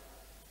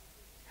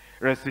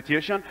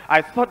 Restitution.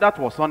 I thought that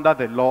was under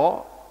the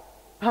law.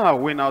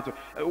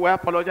 We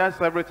apologize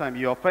every time.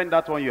 You offend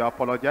that one, you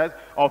apologize.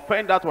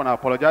 Offend that one, I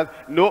apologize.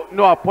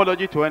 No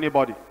apology to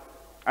anybody.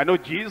 I know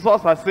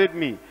Jesus has saved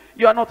me.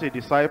 You are not a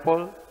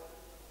disciple.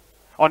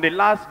 On the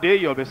last day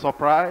you'll be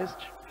surprised.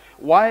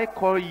 Why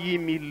call ye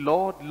me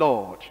Lord,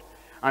 Lord,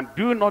 and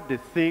do not the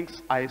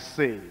things I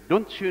say?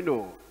 Don't you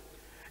know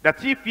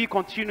that if ye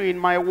continue in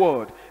my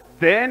word,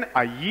 then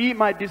are ye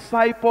my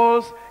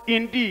disciples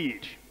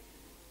indeed?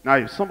 Now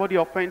if somebody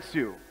offends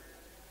you,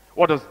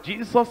 what does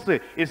Jesus say?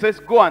 He says,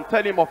 go and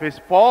tell him of his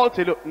fault.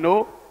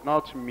 No,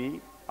 not me.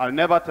 I'll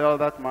never tell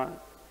that man.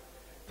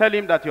 Tell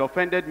him that he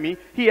offended me.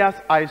 He has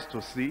eyes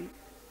to see.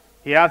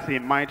 He has a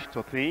mind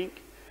to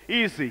think.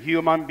 He is a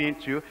human being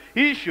too.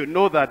 He should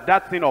know that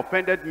that thing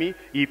offended me.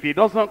 If he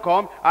doesn't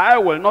come, I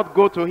will not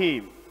go to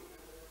him.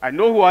 I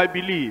know who I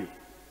believe.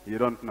 You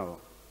don't know.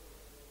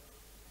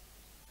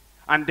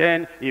 And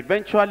then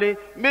eventually,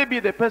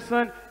 maybe the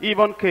person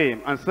even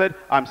came and said,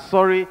 I'm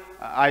sorry,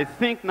 I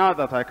think now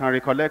that I can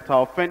recollect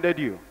I offended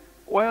you.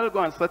 Well, go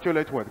and settle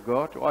it with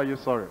God. Why are you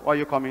sorry? Why are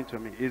you coming to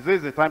me? Is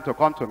this the time to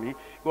come to me?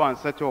 Go and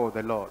settle with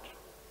the Lord.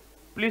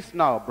 Please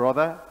now,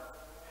 brother.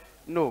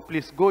 No,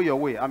 please go your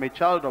way. I'm a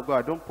child of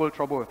God. I don't pull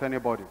trouble with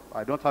anybody.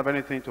 I don't have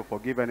anything to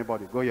forgive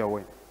anybody. Go your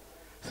way.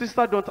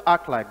 Sister, don't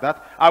act like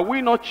that. Are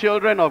we not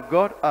children of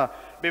God?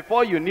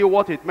 before you knew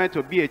what it meant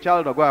to be a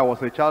child of God, I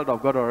was a child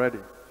of God already.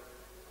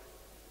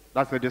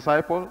 That's a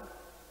disciple.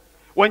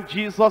 When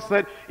Jesus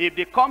said, if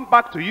they come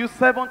back to you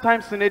 7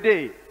 times in a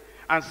day,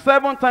 and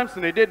 7 times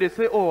in a day they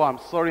say, oh, I'm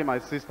sorry my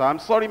sister, I'm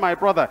sorry my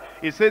brother.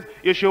 He says,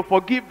 you should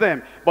forgive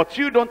them. But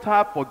you don't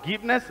have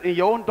forgiveness in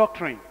your own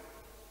doctrine.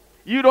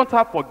 You don't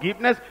have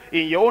forgiveness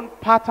in your own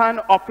pattern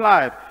of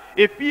life.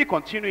 If ye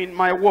continue in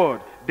my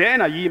word,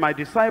 then are ye my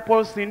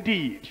disciples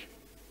indeed.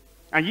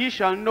 And ye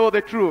shall know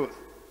the truth.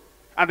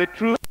 And the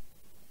truth will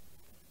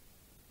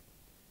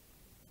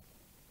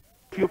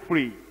set you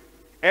free.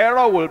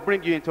 Error will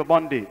bring you into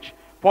bondage.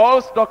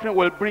 False doctrine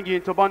will bring you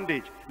into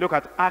bondage. Look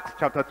at Acts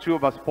chapter 2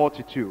 verse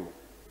 42.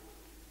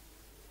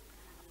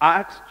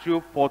 Acts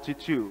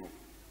 2:42.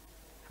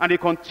 And they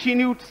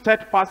continued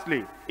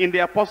steadfastly in the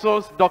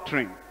apostles'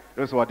 doctrine.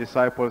 Those were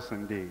disciples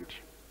indeed.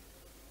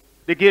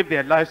 They gave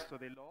their lives to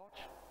the Lord.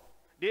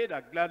 They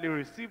that gladly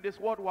received this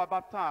word were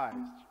baptized.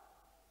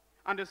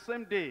 And the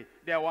same day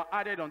there were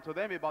added unto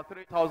them about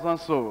 3,000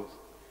 souls.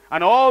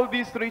 And all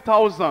these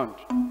 3,000,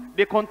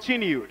 they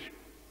continued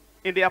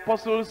in the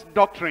apostles'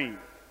 doctrine.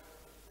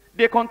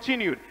 They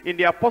continued in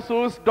the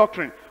apostles'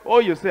 doctrine. Oh,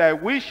 you say, I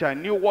wish I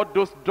knew what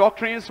those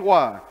doctrines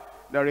were.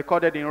 They're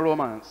recorded in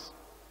Romans.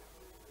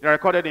 They're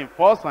recorded in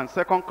 1st and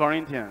 2nd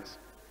Corinthians.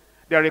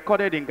 They're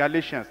recorded in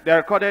Galatians. They're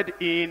recorded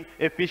in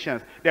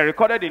Ephesians. They're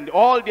recorded in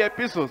all the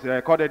epistles. They're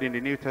recorded in the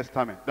New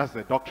Testament. That's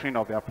the doctrine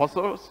of the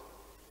apostles.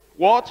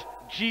 What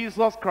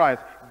Jesus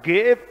Christ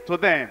gave to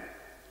them.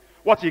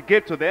 What he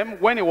gave to them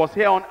when he was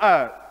here on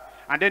earth.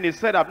 And then he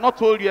said, I've not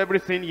told you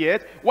everything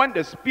yet. When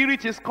the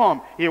Spirit is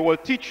come, he will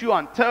teach you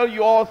and tell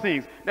you all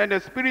things. Then the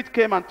Spirit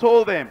came and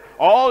told them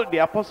all the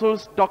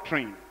apostles'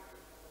 doctrine.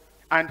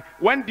 And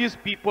when these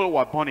people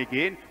were born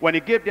again, when they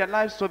gave their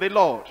lives to the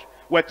Lord,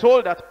 we're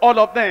told that all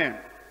of them,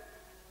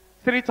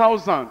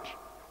 3,000,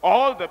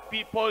 all the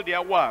people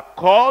there were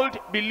called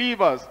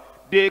believers,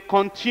 they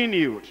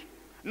continued.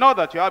 Not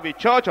that you have a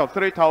church of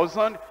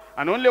 3,000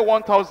 and only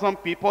 1,000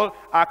 people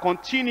are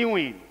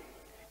continuing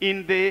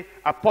in the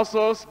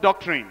apostles'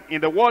 doctrine,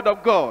 in the word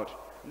of God.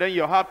 Then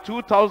you have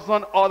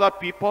 2,000 other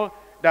people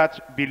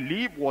that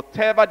believe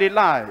whatever they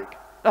like.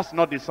 That's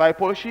not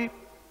discipleship.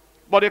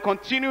 But they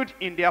continued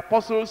in the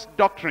apostles'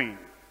 doctrine.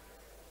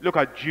 Look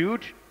at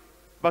Jude,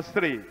 verse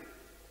 3.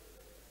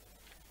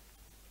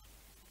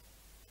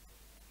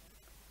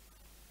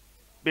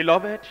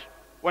 Beloved,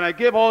 when I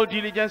gave all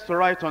diligence to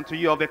write unto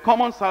you of the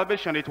common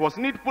salvation, it was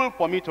needful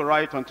for me to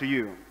write unto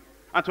you,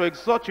 and to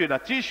exhort you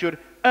that ye should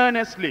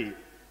earnestly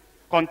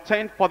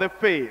contend for the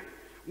faith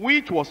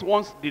which was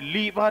once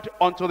delivered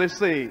unto the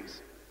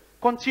saints.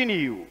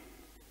 Continue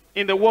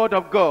in the word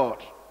of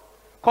God.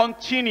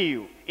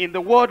 Continue in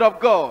the word of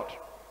God.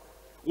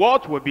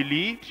 What we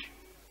believed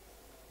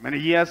many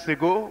years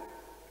ago,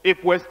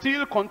 if we're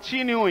still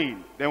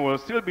continuing, then we'll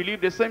still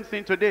believe the same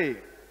thing today.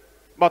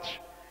 But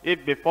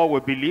if before we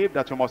believed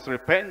that you must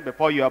repent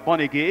before you are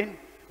born again,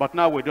 but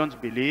now we don't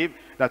believe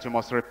that you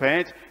must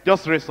repent,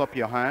 just raise up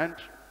your hand.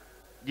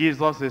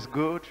 Jesus is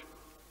good.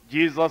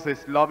 Jesus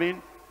is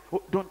loving.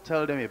 Oh, don't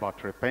tell them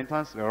about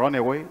repentance. They'll run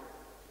away.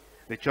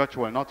 The church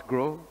will not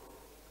grow,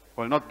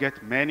 will not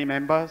get many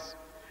members.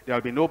 There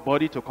will be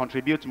nobody to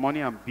contribute money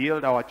and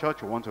build our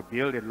church. We want to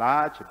build a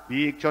large,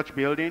 big church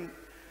building.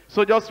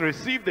 So just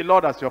receive the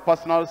Lord as your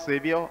personal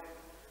Savior.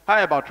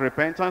 How about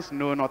repentance?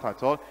 No, not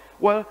at all.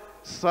 Well,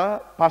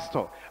 sir,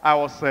 pastor, I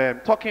was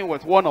talking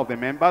with one of the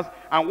members,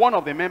 and one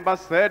of the members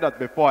said that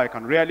before I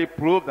can really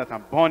prove that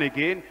I'm born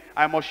again,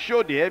 I must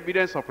show the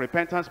evidence of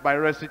repentance by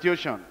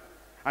restitution.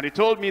 And he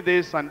told me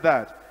this and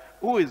that.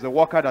 Who is the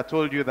worker that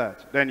told you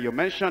that? Then you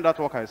mentioned that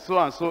worker is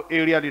so-and-so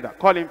area leader.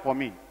 Call him for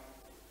me.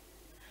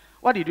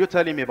 Why did you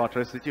tell him about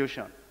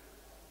restitution?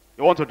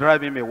 You want to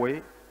drive him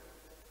away?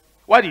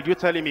 Why did you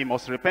tell him he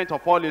must repent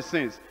of all his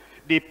sins?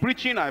 The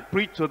preaching I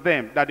preached to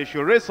them, that they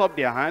should raise up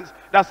their hands,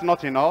 that's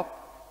not enough.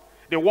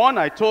 The one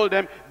I told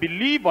them,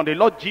 believe on the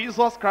Lord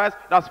Jesus Christ,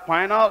 that's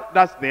final,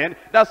 that's the end,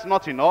 that's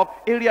not enough.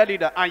 Area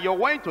leader, and you're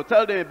going to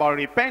tell them about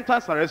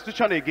repentance and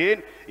restitution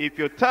again. If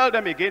you tell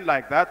them again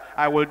like that,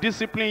 I will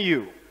discipline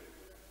you.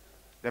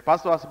 The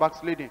pastor has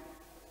backsliding.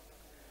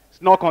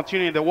 It's not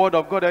continuing the word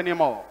of God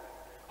anymore.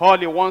 All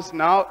he wants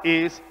now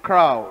is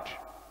crowd.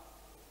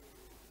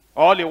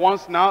 All he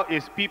wants now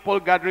is people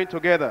gathering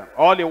together.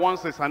 All he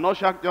wants is an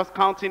usher just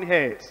counting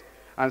heads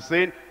and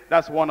saying,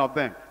 that's one of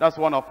them, that's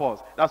one of us,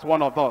 that's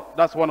one of us,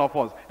 that's one of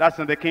us, that's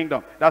in the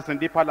kingdom, that's in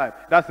deeper life,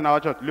 that's in our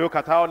church. Look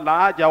at how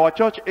large our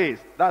church is.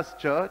 That's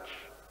church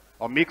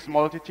or mixed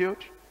multitude.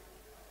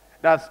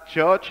 That's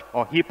church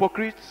or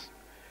hypocrites.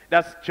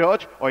 That's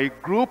church or a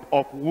group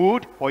of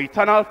wood for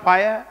eternal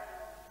fire.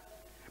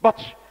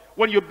 But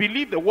when you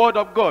believe the word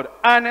of God,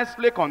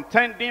 earnestly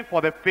contending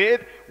for the faith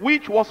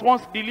which was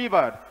once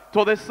delivered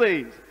to the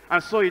saints.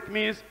 And so it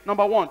means,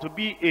 number one, to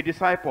be a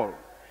disciple.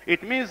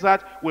 It means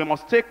that we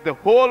must take the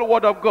whole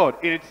word of God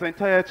in its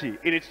entirety,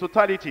 in its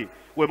totality.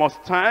 We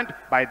must stand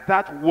by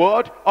that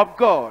word of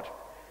God.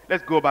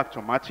 Let's go back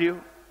to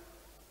Matthew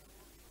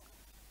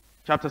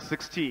chapter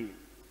 16.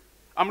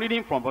 I'm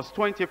reading from verse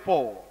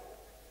 24.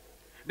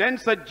 Then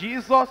said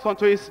Jesus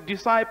unto his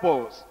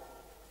disciples,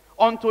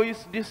 unto his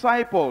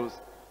disciples.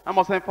 I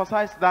must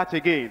emphasize that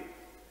again,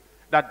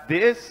 that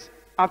this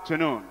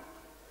afternoon,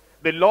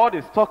 the Lord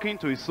is talking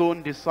to his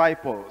own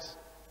disciples,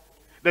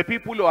 the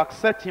people who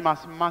accept him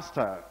as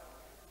master,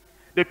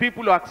 the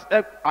people who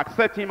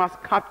accept him as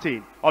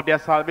captain of their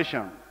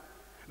salvation,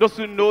 those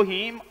who know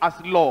him as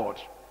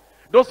Lord,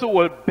 those who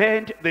will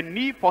bend the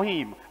knee for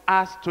him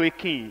as to a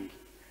king,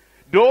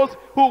 those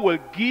who will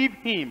give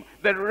him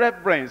the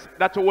reverence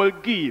that will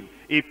give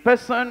a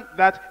person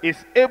that is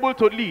able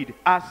to lead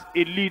as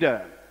a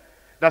leader.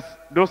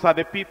 Those are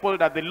the people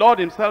that the Lord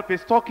himself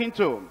is talking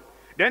to.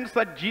 Then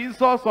said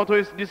Jesus unto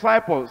his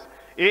disciples,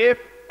 if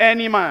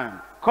any man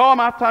come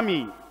after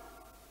me.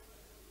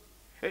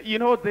 You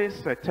know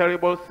this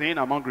terrible thing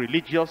among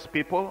religious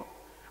people,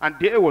 and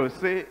they will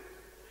say,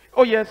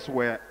 oh yes,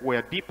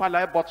 we're deeper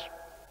life, but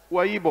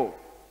we're Igbo.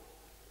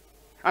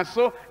 And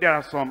so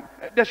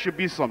there should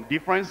be some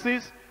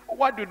differences.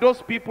 Why do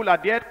those people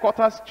at the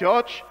headquarters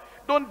church,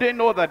 don't they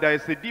know that there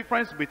is a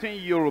difference between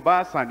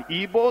Yorubas and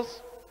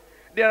Igbos?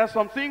 There are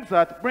some things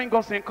that bring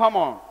us in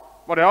common,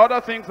 but there are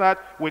other things that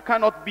we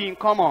cannot be in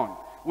common.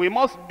 We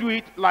must do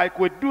it like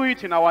we do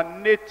it in our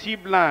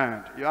native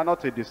land. You are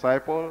not a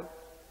disciple,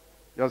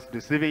 just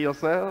deceiving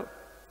yourself.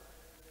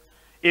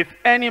 If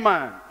any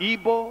man,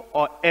 Igbo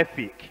or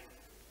Efik,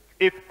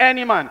 if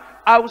any man,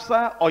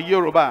 Hausa or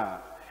Yoruba,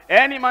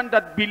 any man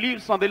that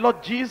believes on the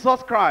Lord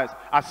Jesus Christ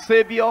as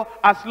Savior,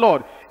 as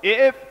Lord,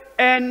 if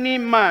any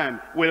man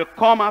will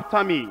come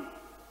after me,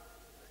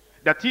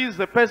 that is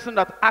the person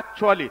that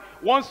actually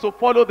wants to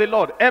follow the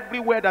Lord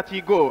everywhere that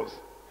he goes.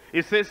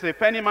 He says,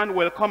 if any man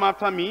will come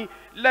after me,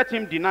 let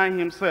him deny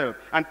himself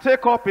and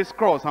take up his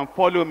cross and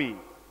follow me.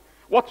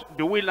 What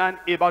do we learn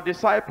about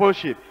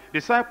discipleship?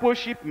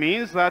 Discipleship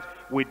means that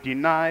we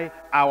deny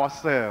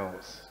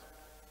ourselves.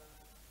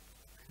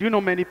 Do you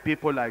know many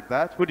people like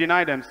that who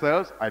deny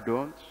themselves? I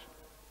don't.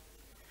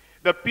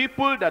 The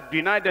people that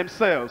deny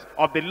themselves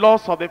of the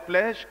lust of the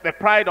flesh, the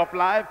pride of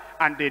life,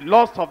 and the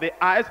lust of the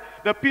eyes,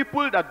 the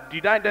people that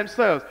deny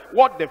themselves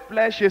what the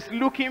flesh is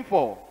looking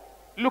for.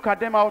 Look at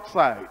them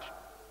outside.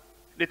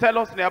 They tell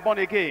us they are born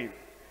again.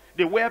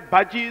 They wear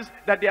badges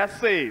that they are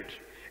saved.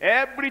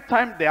 Every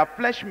time their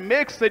flesh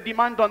makes a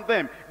demand on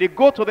them, they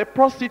go to the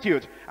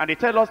prostitute and they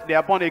tell us they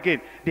are born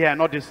again. They are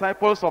not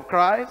disciples of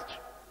Christ.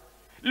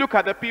 Look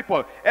at the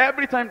people.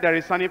 Every time there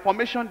is an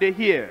information they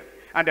hear,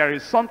 and there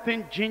is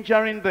something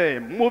gingering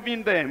them,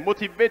 moving them,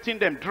 motivating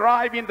them,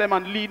 driving them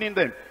and leading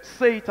them,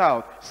 say it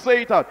out,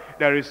 say it out.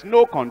 There is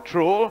no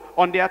control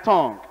on their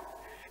tongue.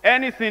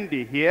 Anything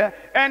they hear,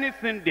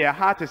 anything their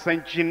heart is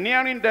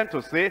engineering them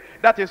to say,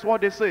 that is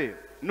what they say.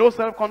 No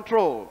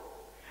self-control.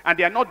 And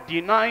they are not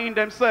denying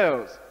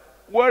themselves.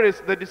 Where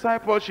is the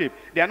discipleship?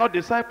 They are not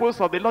disciples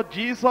of the Lord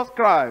Jesus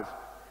Christ.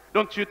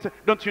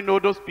 Don't you know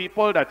those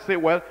people that say,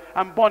 well,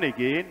 I'm born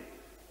again.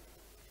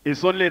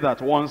 It's only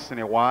that once in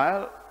a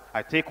while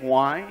I take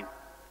wine.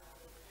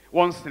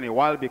 Once in a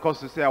while,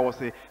 because you say I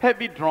was a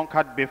heavy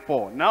drunkard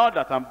before. Now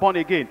that I'm born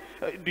again,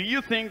 do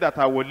you think that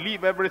I will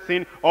leave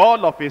everything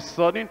all of a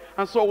sudden?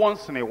 And so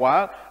once in a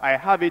while, I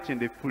have it in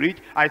the fridge.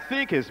 I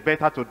think it's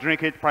better to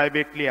drink it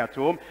privately at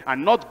home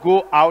and not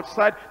go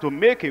outside to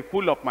make a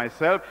fool of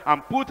myself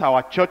and put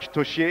our church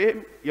to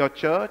shame. Your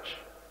church?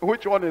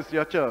 Which one is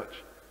your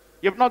church?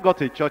 You've not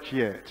got a church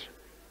yet.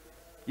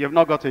 You've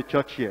not got a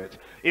church yet.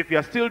 If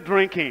you're still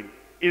drinking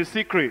in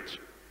secret,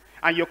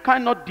 and you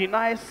cannot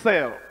deny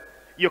self,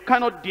 you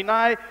cannot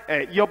deny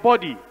your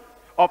body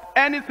of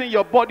anything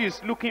your body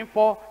is looking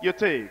for, you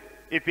take.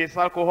 If it's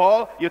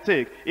alcohol, you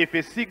take. If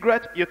it's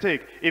cigarette, you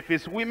take. If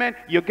it's women,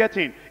 you get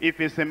in. If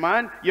it's a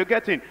man, you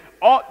get in.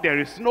 Or there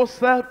is no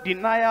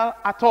self-denial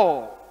at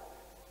all.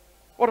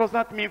 What does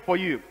that mean for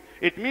you?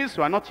 It means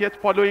you are not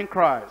yet following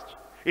Christ.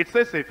 It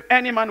says, if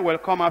any man will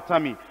come after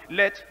me,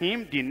 let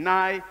him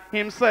deny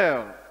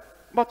himself.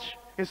 But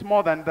it's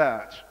more than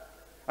that.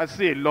 I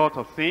see a lot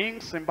of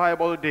things in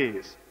Bible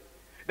days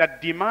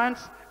that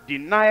demands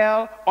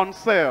denial on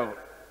self.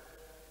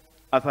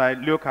 As I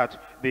look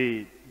at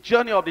the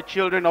journey of the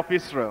children of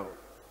Israel,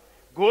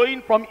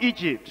 going from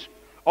Egypt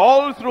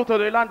all through to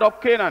the land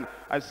of Canaan,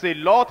 I see a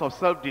lot of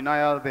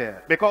self-denial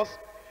there, because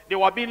they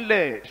were being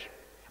led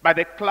by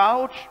the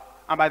cloud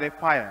and by the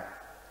fire.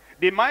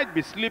 They might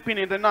be sleeping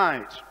in the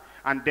night,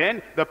 and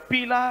then the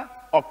pillar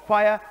of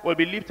fire will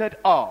be lifted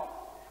up.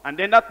 And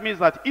then that means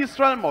that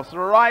Israel must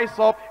rise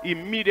up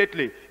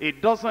immediately.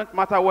 It doesn't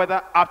matter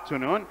whether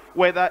afternoon,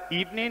 whether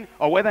evening,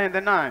 or whether in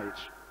the night.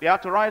 They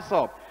have to rise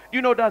up. Do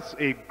you know that's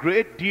a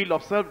great deal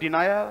of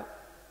self-denial?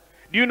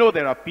 Do you know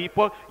there are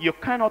people, you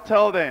cannot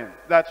tell them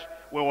that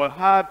we will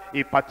have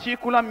a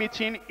particular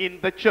meeting in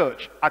the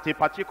church at a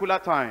particular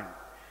time.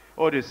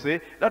 Or they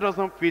say, that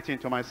doesn't fit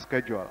into my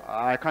schedule.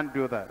 I can't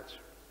do that.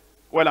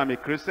 Well, I'm a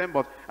Christian,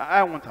 but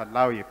I won't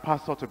allow a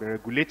pastor to be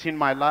regulating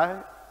my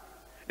life.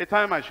 The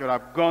time I should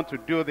have gone to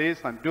do this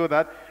and do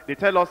that, they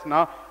tell us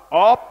now,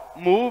 up,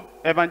 move,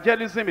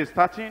 evangelism is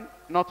starting,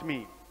 not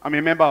me. I'm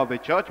a member of the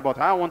church, but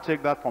I won't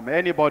take that from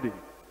anybody.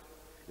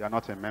 You are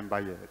not a member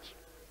yet.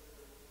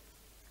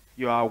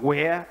 You are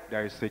aware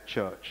there is a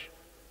church.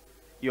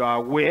 You are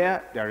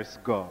aware there is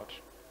God.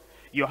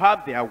 You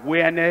have the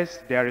awareness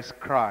there is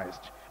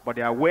Christ. But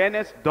the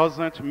awareness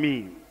doesn't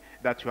mean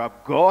that you have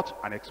got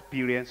an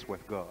experience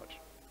with God.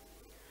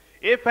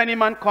 If any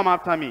man come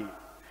after me,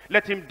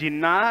 let him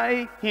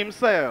deny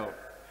himself.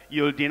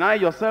 You'll deny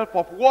yourself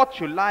of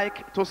what you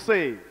like to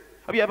say.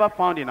 Have you ever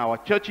found in our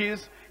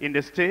churches, in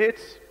the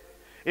states,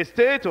 a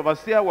state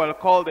overseer will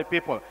call the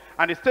people,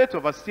 and the state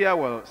overseer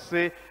will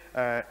say,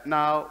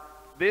 now,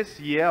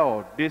 this year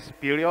or this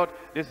period,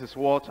 this is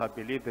what I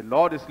believe the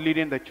Lord is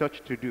leading the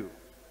church to do.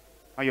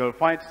 And you'll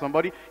find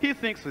somebody, he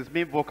thinks he's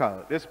being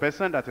vocal. This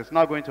person that is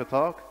not going to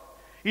talk,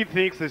 he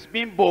thinks he's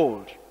being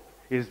bold.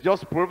 He's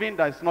just proving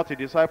that he's not a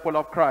disciple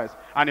of Christ.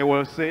 And he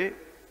will say,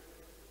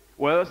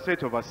 well,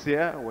 state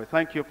overseer, well,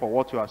 thank you for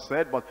what you have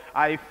said, but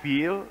I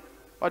feel.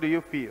 What do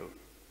you feel?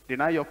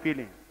 Deny your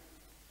feeling.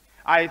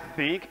 I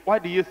think.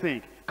 What do you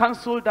think?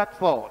 Cancel that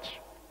thought.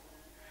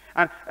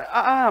 And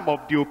I am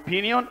of the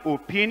opinion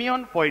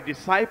for a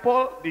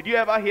disciple. Did you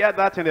ever hear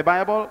that in the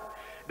Bible?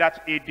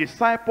 That a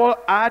disciple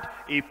had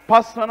a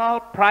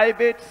personal,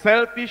 private,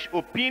 selfish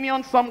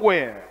opinion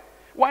somewhere.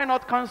 Why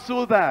not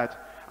cancel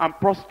that and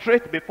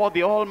prostrate before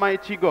the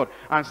Almighty God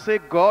and say,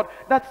 God,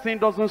 that thing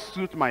doesn't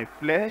suit my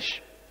flesh.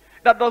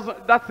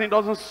 That thing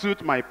doesn't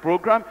suit my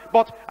program,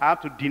 but I have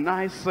to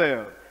deny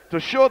self to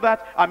show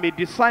that I'm a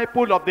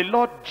disciple of the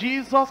Lord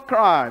Jesus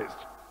Christ.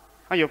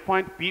 And you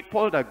find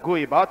people that go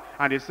about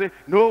and they say,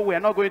 no, we're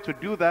not going to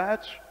do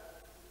that.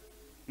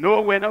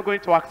 No, we're not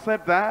going to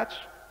accept that.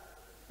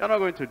 You're not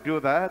going to do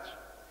that.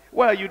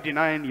 Why are you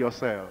denying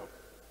yourself?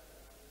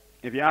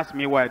 If you ask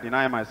me why I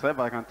deny myself,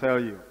 I can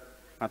tell you.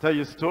 I tell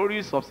you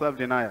stories of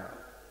self-denial,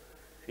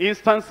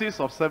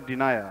 instances of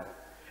self-denial,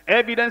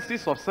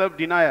 evidences of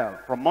self-denial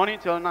from morning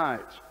till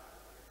night.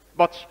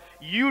 But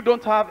you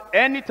don't have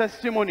any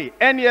testimony,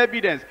 any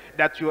evidence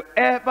that you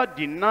ever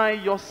deny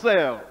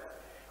yourself.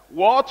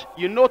 What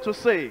you know to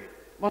say,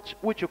 but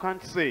which you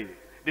can't say,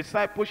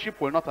 discipleship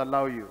will not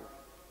allow you.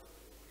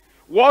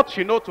 What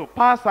you know to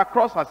pass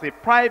across as a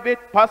private,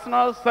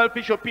 personal,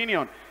 selfish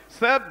opinion,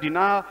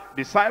 self-denial,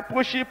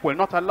 discipleship will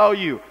not allow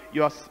you.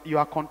 You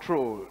are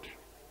controlled.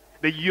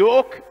 The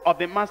yoke of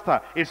the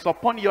master is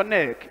upon your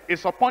neck,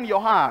 is upon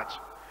your heart.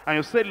 And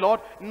you say,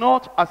 Lord,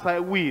 not as I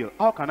will.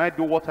 How can I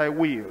do what I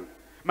will?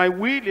 My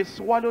will is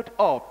swallowed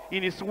up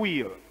in his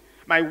will.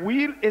 My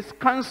will is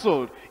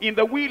cancelled in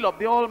the will of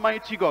the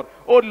Almighty God.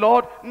 Oh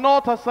Lord,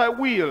 not as I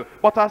will,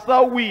 but as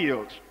thou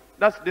wilt.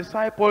 That's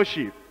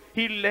discipleship.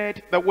 He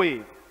led the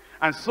way.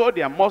 And so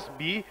there must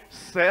be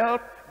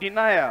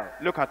self-denial.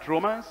 Look at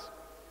Romans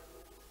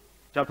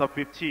chapter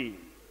 15.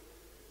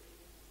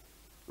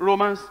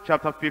 Romans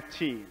chapter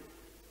 15.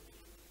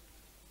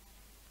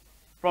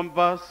 From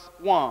verse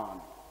 1.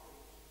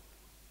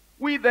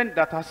 We then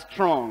that are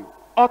strong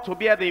ought to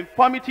bear the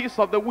infirmities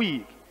of the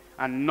weak,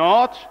 and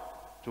not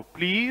to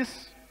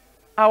please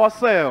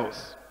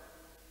ourselves.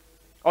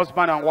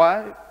 Husband and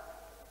wife,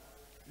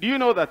 do you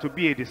know that to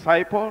be a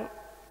disciple,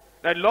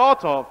 there are a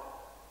lot of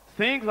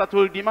things that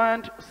will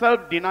demand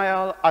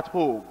self-denial at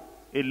home?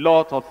 A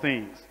lot of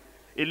things.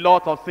 A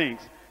lot of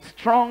things.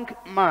 Strong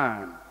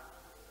man,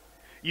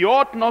 you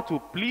ought not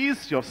to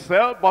please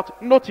yourself, but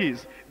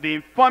notice the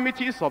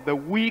infirmities of the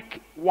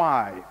weak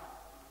wife,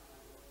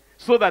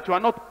 so that you are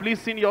not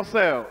pleasing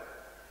yourself.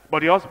 But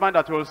the husband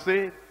that will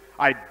say,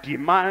 I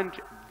demand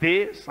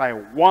this, I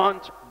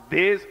want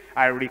this,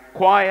 I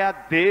require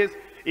this.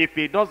 If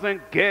it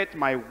doesn't get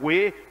my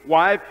way,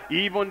 wife,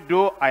 even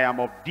though I am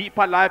of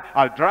deeper life,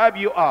 I'll drive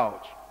you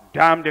out.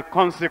 Damn the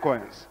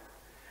consequence.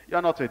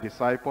 You're not a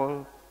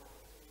disciple.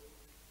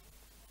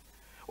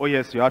 Oh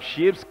yes, you have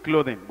sheep's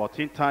clothing, but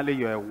internally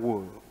you're a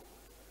wolf.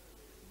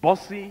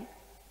 Bossy,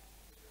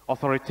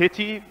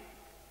 authoritative,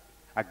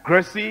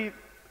 aggressive,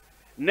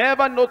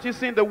 never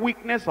noticing the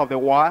weakness of the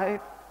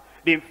wife,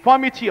 the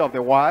infirmity of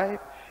the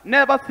wife,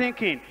 never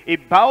thinking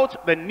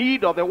about the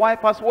need of the wife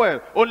as well.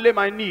 Only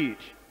my need,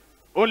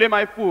 only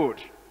my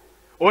food,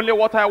 only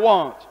what I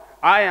want.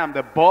 I am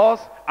the boss,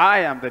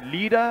 I am the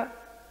leader.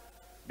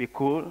 Be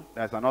cool,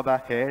 there's another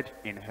head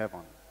in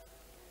heaven.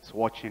 It's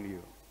watching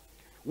you.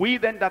 We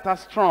then that are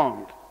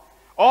strong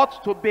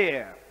ought to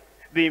bear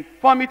the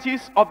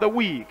infirmities of the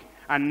weak,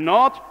 and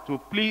not to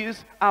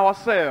please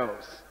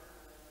ourselves.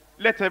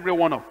 Let every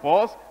one of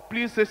us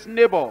please his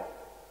neighbor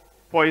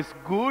for his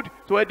good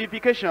to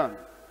edification.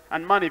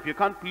 And man, if you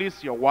can't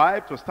please your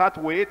wife to start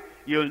with,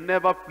 you'll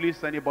never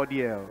please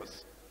anybody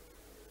else.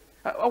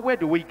 Where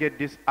do we get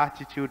this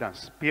attitude and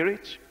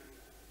spirit?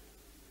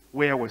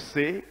 Where we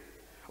say,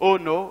 oh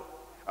no,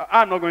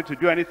 I'm not going to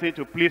do anything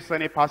to please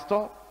any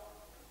pastor.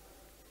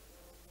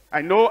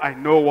 I know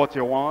what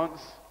he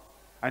wants.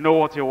 I know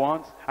what he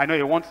wants. I know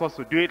he wants us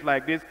to do it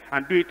like this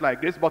and do it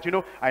like this. But you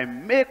know, I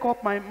make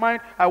up my mind,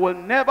 I will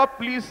never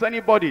please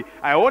anybody.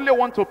 I only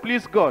want to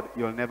please God.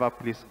 You'll never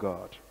please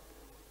God.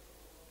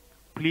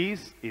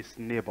 Please his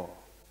neighbor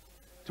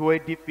to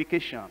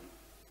edification,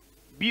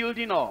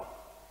 building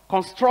up,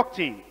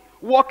 constructing,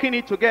 working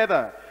it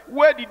together.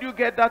 Where did you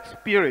get that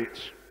spirit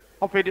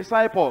of a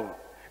disciple?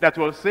 that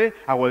will say,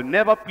 I will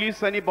never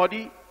please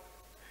anybody.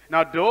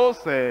 Now those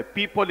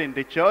people in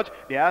the church,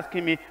 they're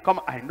asking me, come,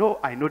 I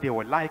know they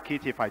will like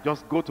it if I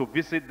just go to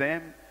visit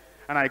them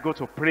and I go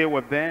to pray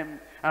with them.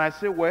 And I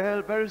say,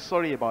 well, very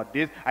sorry about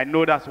this. I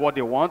know that's what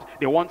they want.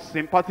 They want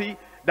sympathy.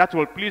 That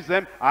will please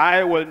them.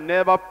 I will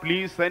never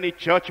please any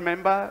church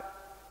member.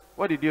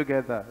 Where did you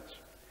get that?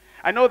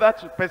 I know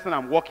that person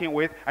I'm working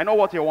with. I know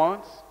what he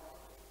wants.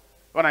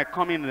 When I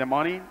come in the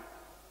morning,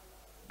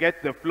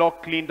 get the floor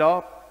cleaned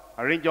up,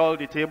 arrange all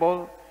the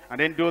table, and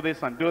then do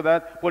this and do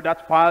that, put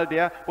that file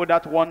there, put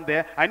that one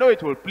there. I know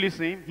it will please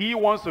him. He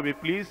wants to be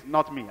pleased,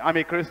 not me. I'm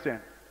a Christian.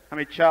 I'm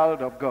a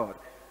child of God.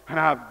 And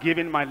I have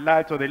given my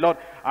life to the Lord.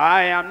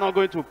 I am not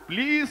going to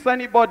please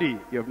anybody.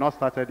 You have not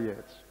started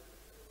yet.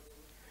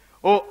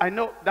 Oh, I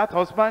know that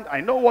husband.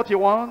 I know what he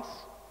wants.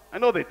 I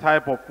know the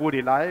type of food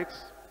he likes.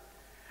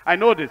 I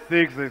know the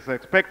things he's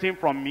expecting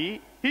from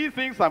me. He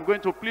thinks I'm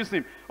going to please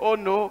him. Oh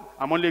no,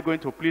 I'm only going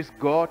to please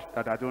God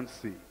that I don't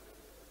see.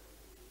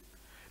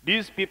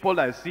 These people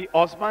I see,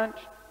 husband,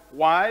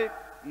 wife,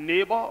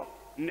 neighbor,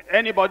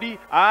 anybody,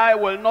 I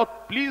will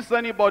not please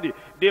anybody.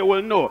 They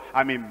will know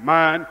I'm a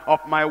man of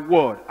my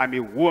word. I'm a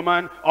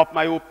woman of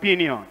my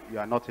opinion. You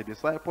are not a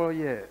disciple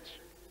yet.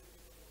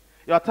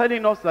 You are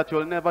telling us that you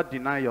will never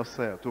deny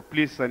yourself to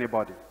please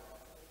anybody.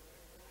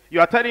 You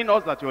are telling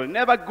us that you will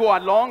never go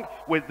along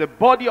with the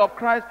body of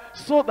Christ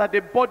so that the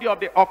body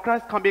of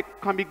Christ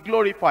can be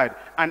glorified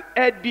and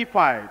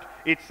edified.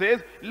 It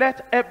says,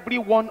 let every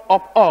one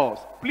of us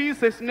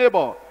please his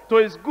neighbor to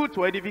his good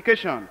to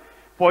edification.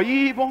 For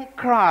even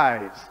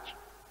Christ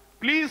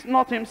pleased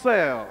not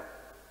himself.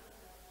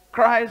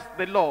 Christ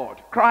the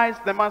Lord,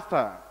 Christ the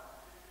Master,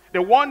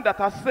 the one that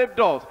has saved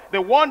us,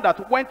 the one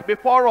that went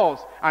before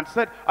us and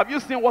said, have you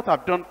seen what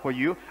I've done for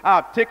you? I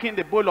have taken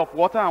the bowl of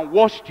water and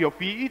washed your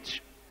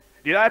feet.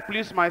 Did I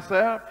please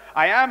myself?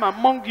 I am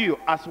among you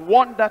as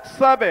one that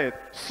serveth.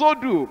 So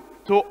do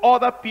to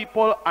other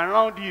people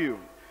around you.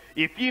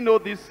 If ye know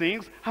these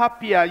things,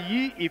 happy are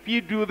ye if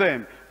ye do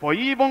them. For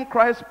even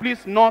Christ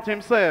pleased not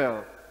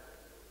himself.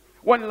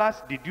 When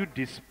last did you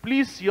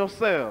displease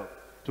yourself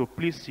to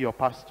please your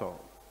pastor?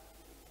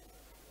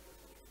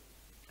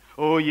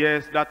 Oh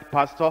yes, that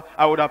pastor,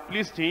 I would have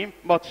pleased him,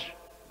 but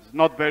he's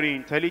not very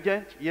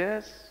intelligent.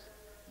 Yes,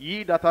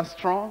 ye that are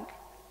strong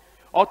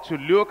ought to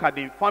look at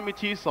the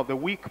infirmities of the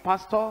weak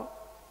pastor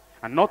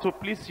and not to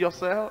please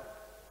yourself.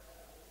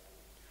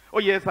 Oh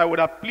yes, I would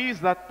have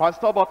pleased that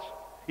pastor, but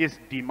his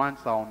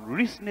demands are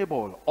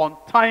unreasonable,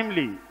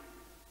 untimely,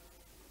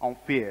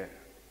 unfair.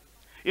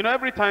 You know,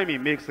 every time he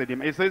makes a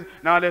demand, he says,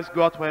 now let's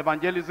go out for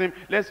evangelism,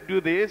 let's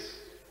do this.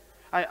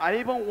 I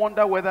even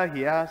wonder whether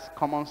he has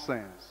common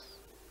sense.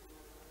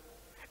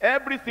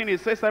 Everything he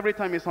says every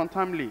time is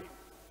untimely.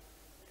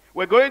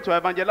 We're going to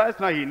evangelize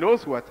now, he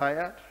knows we're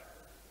tired.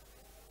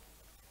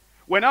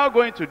 We're now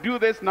going to do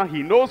this now,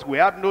 he knows we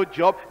have no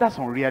job. That's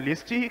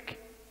unrealistic.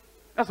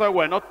 That's why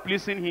we're not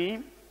pleasing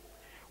him.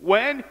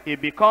 When he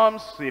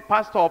becomes a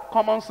pastor of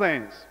common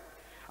sense,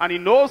 and he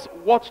knows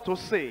what to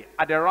say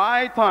at the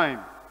right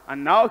time,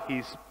 and now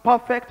he's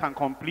perfect and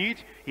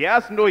complete, he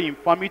has no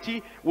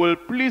infirmity, will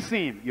please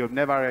him. You've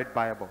never read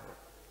Bible.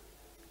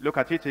 Look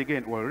at it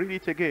again. We'll read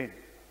it again.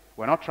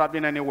 We're not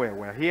traveling anywhere.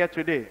 We're here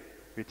today.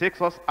 If it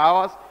takes us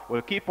hours,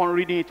 we'll keep on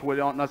reading it,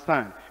 we'll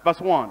understand.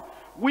 Verse 1.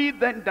 We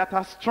then that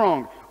are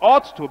strong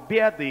ought to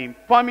bear the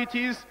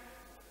infirmities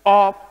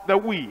of the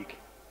weak,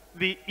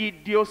 the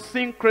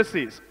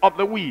idiosyncrasies of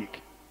the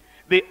weak,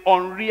 the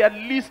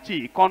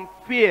unrealistic,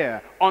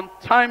 unfair,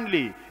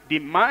 untimely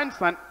demands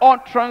and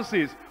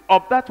utterances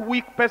of that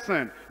weak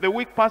person, the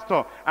weak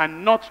pastor,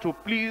 and not to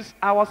please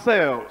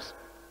ourselves.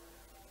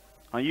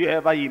 And you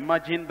ever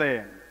imagine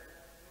then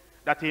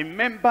that a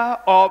member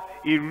of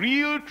a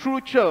real true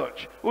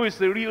church, who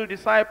is a real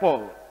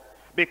disciple,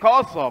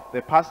 because of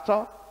the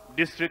pastor,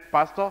 district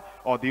pastor,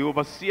 or the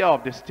overseer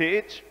of the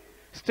state,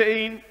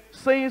 saying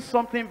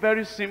something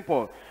very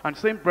simple and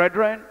saying,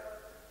 brethren,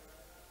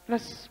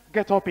 let's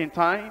get up in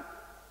time.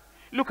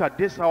 Look at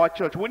this, our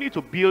church. We need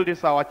to build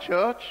this, our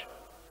church.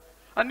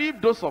 And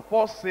if those of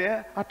us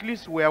here, at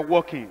least we are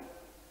working.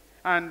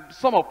 And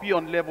some of you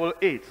on level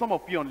 8, some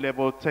of you on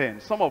level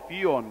 10, some of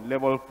you on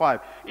level 5.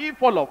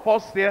 If all of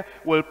us here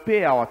will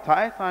pay our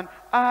tithe and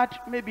add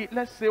maybe,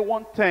 let's say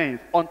 1/10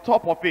 on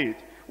top of it,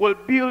 we'll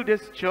build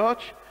this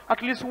church.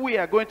 At least we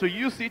are going to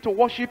use it to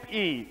worship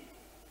in.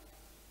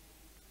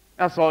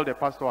 That's all the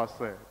pastor has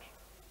said.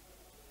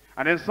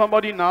 And then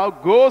somebody now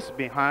goes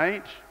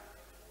behind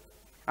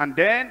and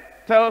then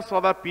tells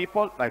other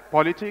people, like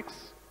politics.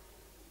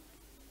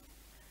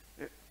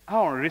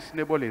 How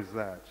unreasonable is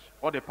that?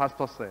 What the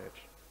pastor said.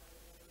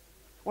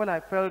 Well, I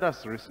felt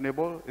that's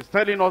reasonable. It's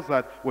telling us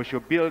that we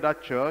should build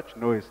that church.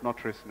 No, it's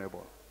not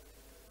reasonable.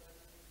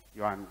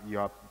 You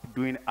are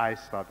doing eye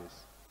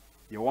service.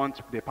 You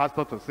want the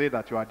pastor to say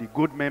that you are the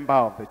good member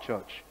of the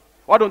church.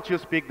 Why don't you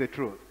speak the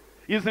truth?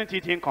 Isn't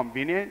it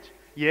inconvenient?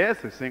 Yes,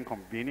 it's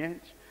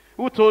inconvenient.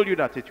 Who told you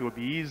that it will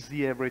be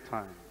easy every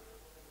time?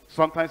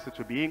 Sometimes it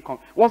will be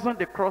inconvenient. Wasn't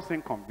the cross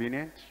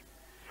inconvenient?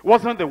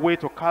 Wasn't the way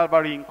to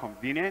Calvary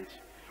inconvenient?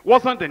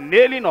 Wasn't the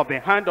nailing of the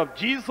hand of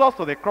Jesus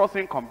to the cross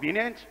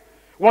inconvenient?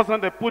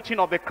 Wasn't the putting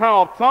of the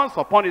crown of thorns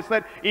upon his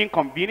head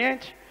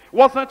inconvenient?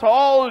 Wasn't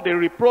all the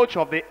reproach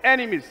of the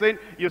enemy saying,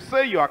 you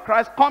say you are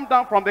Christ, come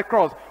down from the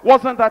cross?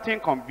 Wasn't that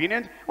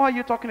inconvenient? Why are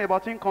you talking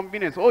about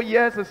inconvenience? Oh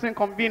yes, it's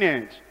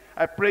inconvenient.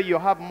 I pray you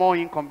have more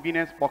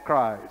inconvenience for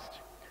Christ.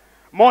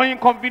 More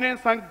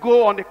inconvenience and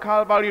go on the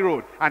Calvary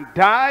road and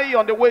die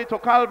on the way to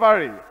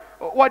Calvary.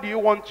 What do you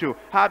want to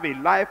have? A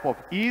life of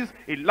ease,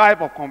 a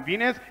life of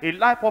convenience, a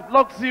life of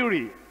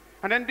luxury.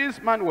 And then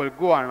this man will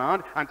go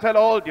around and tell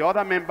all the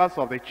other members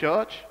of the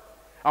church,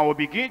 and will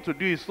begin to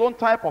do his own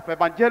type of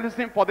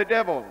evangelism for the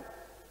devil.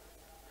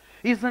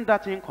 Isn't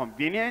that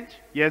inconvenient?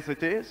 Yes,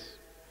 it is.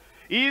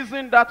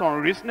 Isn't that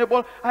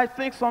unreasonable? I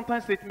think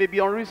sometimes it may be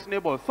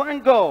unreasonable.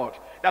 Thank God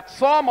that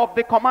some of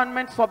the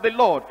commandments of the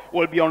Lord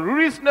will be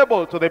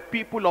unreasonable to the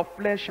people of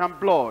flesh and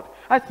blood.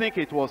 I think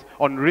it was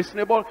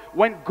unreasonable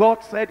when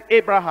God said,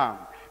 Abraham,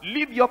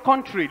 leave your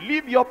country,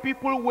 leave your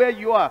people where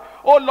you are.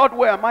 Oh Lord,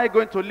 where am I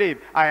going to live?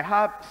 I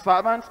have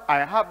servants,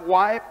 I have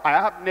wife, I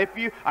have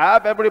nephew, I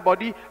have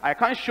everybody. I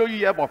can't show you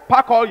here, but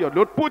pack all your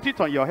load, put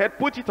it on your head,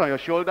 put it on your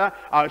shoulder.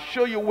 I'll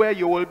show you where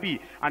you will be.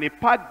 And he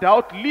packed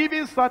out,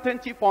 leaving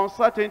certainty for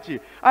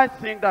uncertainty. I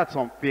think that's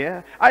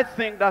unfair. I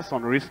think that's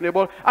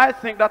unreasonable. I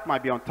think that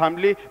might be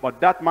untimely. But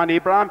that man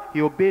Abraham,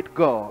 he obeyed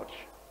God.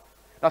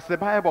 That's the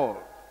Bible.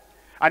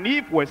 And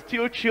if we're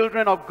still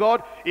children of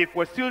God, if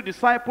we're still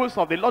disciples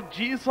of the Lord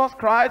Jesus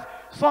Christ,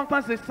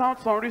 sometimes it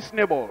sounds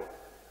unreasonable.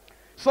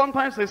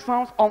 Sometimes it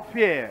sounds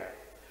unfair.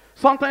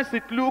 Sometimes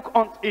it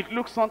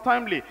looks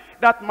untimely.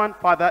 That man,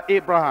 Father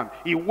Abraham,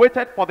 he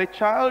waited for the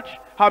child,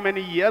 how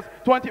many years?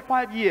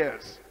 25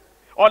 years.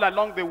 All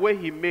along the way,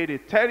 he made a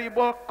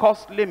terrible,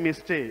 costly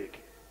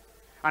mistake.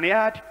 And he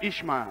had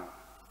Ishmael.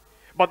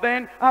 But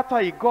then, after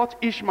he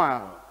got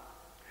Ishmael,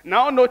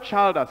 now no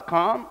child has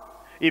come.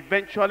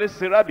 Eventually,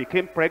 Sarah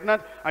became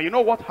pregnant. And you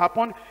know what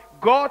happened?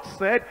 God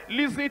said,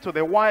 listen to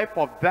the wife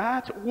of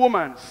that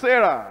woman,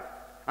 Sarah,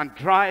 and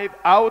drive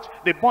out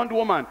the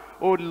bondwoman.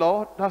 Oh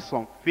Lord, that's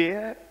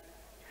unfair.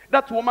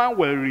 That woman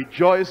will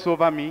rejoice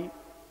over me.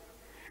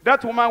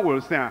 That woman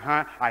will say,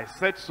 I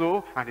said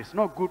so, and it's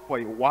not good for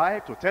a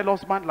wife to tell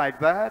husband like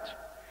that.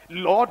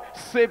 Lord,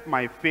 save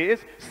my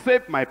face,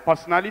 save my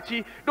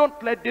personality.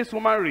 Don't let this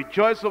woman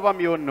rejoice over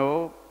me. Oh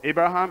no,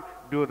 Abraham,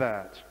 do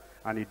that.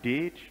 And he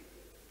did.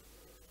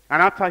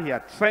 And after he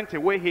had sent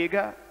away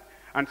Hagar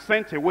and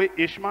sent away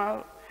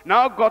Ishmael,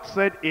 now God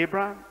said,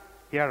 Abraham,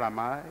 here am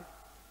I.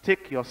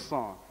 Take your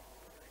son,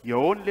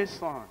 your only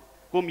son,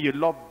 whom you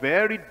love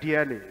very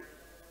dearly.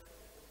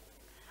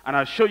 And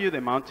I'll show you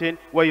the mountain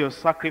where you're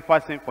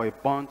sacrificing for a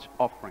burnt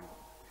offering.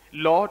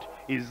 Lord,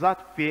 is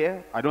that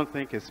fair? I don't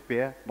think it's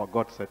fair, but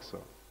God said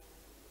so.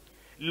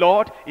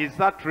 Lord, is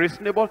that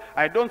reasonable?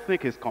 I don't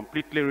think it's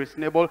completely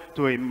reasonable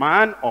to a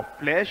man of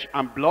flesh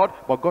and blood,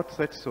 but God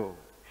said so.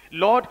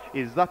 Lord,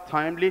 is that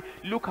timely?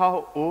 Look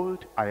how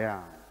old I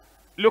am.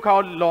 Look how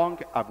long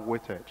I've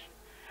waited.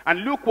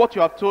 And look what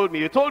you have told me.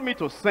 You told me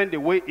to send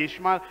away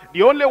Ishmael,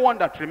 the only one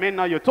that remained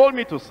now. You told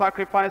me to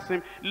sacrifice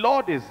him.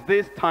 Lord, is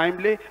this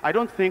timely? I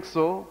don't think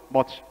so,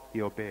 but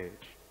he obeyed.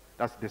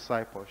 That's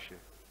discipleship.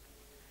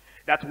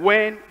 That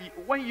when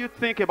you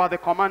think about the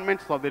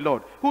commandments of the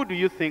Lord, who do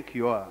you think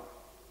you are?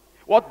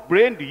 What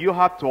brain do you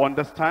have to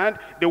understand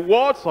the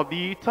words of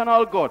the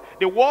eternal God,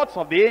 the words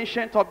of the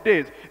Ancient of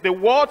Days, the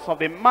words of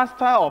the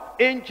Master of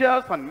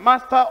angels and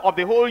Master of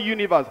the whole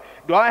universe?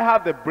 Do I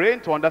have the brain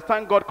to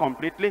understand God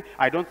completely?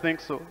 I don't think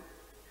so.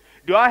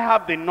 Do I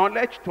have the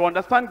knowledge to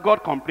understand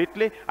God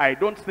completely? I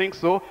don't think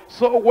so.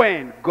 So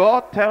when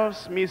God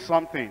tells me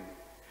something,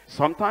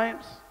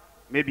 sometimes,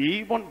 maybe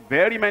even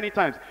very many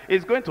times,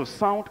 it's going to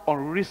sound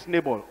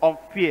unreasonable,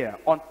 unfair,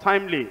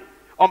 untimely,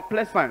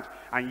 unpleasant,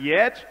 and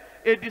yet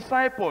a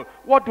disciple,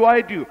 what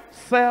do?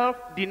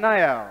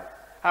 Self-denial.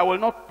 I will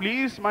not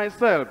please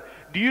myself.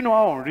 Do you know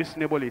how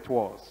unreasonable it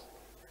was?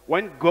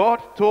 When God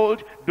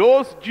told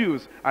those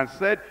Jews and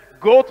said,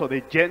 go to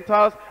the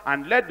Gentiles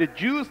and let the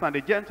Jews and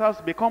the Gentiles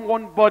become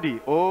one body.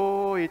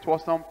 Oh, it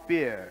was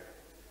unfair,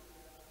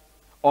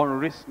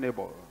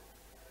 unreasonable,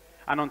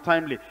 and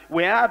untimely.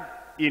 We have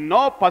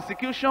enough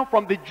persecution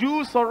from the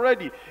Jews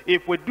already.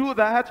 If we do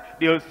that,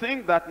 they'll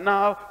think that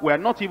now we're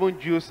not even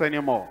Jews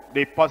anymore.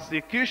 The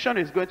persecution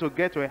is going to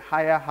get to a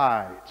higher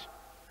height.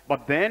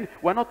 But then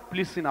we're not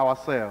pleasing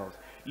ourselves.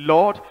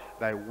 Lord,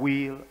 thy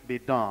will be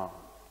done.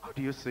 How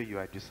do you say you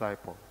are a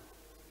disciple?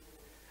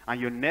 And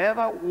you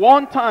never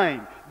one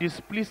time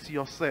displease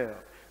yourself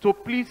to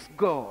please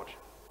God,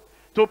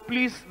 to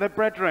please the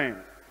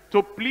brethren,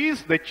 to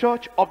please the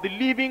church of the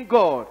living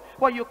God.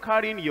 Why are you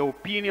carrying your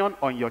opinion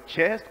on your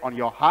chest, on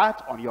your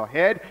heart, on your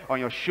head, on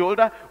your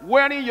shoulder,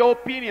 wearing your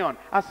opinion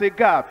as a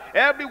garb?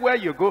 Everywhere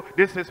you go,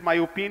 this is my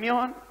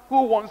opinion.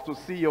 Who wants to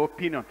see your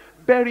opinion?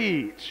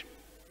 Bury it.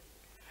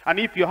 And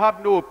if you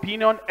have no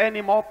opinion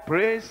anymore,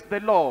 praise the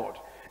Lord.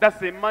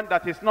 That's a man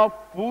that is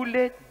not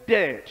fully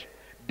dead.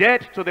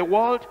 Dead to the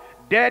world,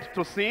 dead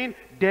to sin,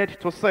 dead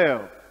to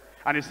self.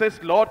 And he says,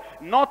 Lord,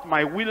 not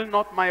my will,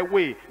 not my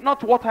way,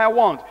 not what I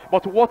want,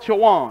 but what you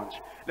want.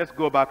 Let's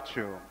go back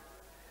to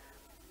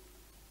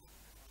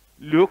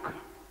Luke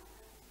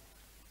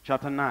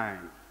chapter 9.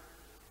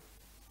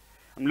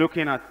 I'm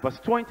looking at verse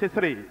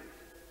 23.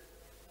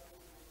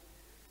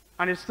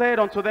 And he said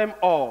unto them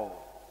all,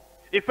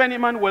 if any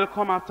man will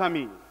come after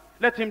me,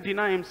 let him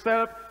deny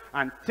himself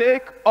and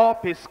take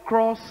up his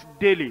cross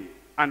daily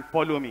and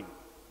follow me.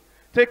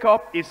 Take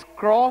up his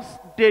cross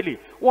daily.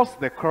 What's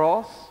the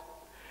cross?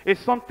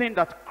 It's something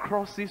that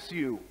crosses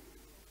you.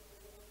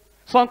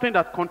 Something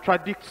that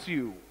contradicts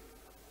you.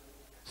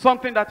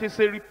 Something that is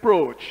a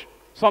reproach.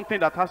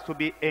 Something that has to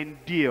be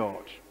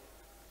endured.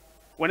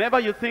 Whenever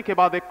you think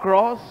about the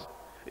cross,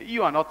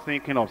 you are not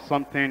thinking of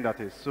something that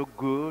is so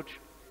good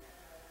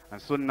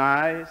and so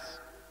nice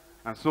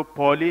and so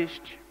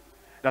polished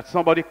that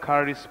somebody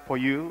carries for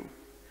you.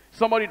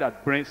 Somebody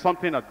that brings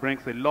something that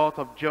brings a lot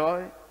of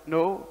joy.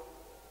 No,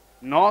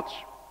 not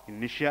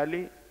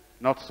initially,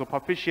 not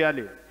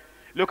superficially.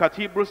 Look at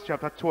Hebrews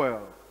chapter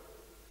 12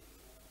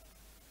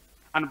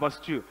 and verse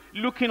 2.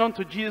 Looking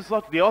unto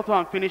Jesus, the author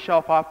and finisher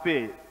of our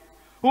faith,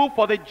 who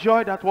for the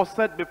joy that was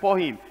set before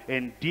him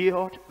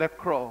endured the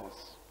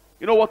cross.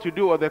 You know what you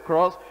do with the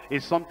cross?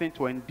 Is something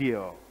to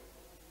endure.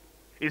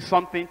 It's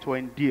something to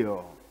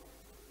endure.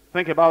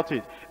 Think about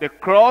it. The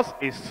cross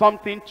is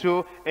something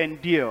to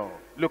endure.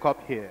 Look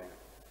up here.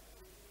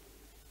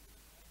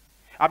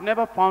 I've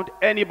never found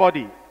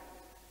anybody,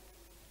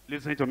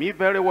 listen to me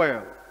very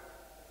well,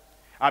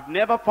 I've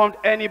never found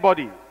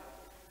anybody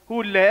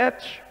who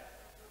led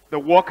the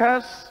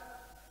workers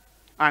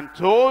and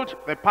told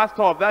the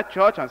pastor of that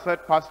church and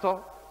said, Pastor,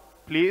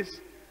 please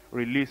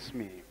release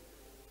me.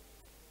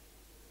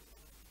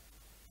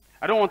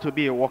 I don't want to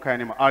be a worker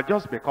anymore. I'll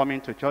just be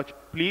coming to church.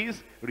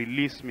 Please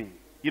release me.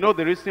 You know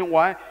the reason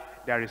why?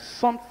 There is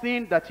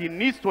something that he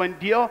needs to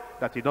endure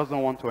that he doesn't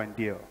want to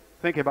endure.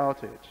 Think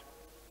about it.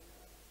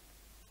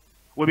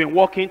 We've been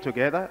working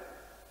together.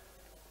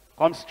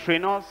 Becomes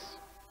strenuous,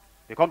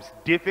 becomes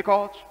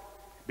difficult,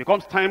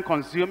 becomes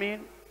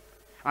time-consuming,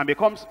 and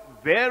becomes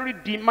very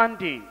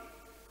demanding.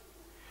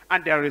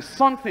 And there is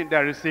something,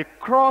 there is a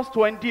cross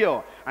to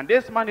endure. And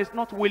this man is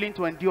not willing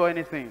to endure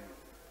anything.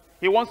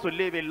 He wants to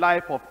live a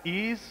life of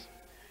ease,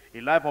 a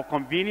life of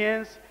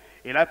convenience,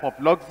 a life of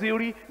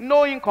luxury,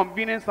 no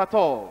inconvenience at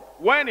all.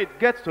 When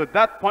it gets to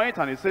that point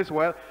and he says,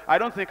 well, I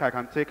don't think I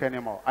can take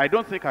anymore. I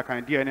don't think I can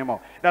endure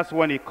anymore. That's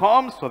when he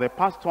comes to the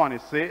pastor and he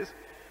says,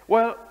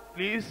 well,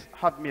 please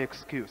have me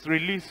excused.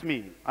 Release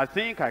me. I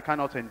think I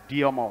cannot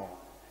endure more.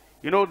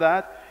 You know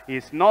that?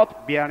 It's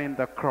not bearing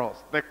the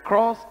cross. The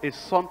cross is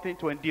something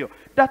to endure.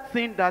 That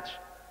thing that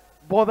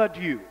bothered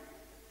you,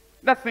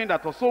 that thing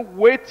that was so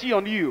weighty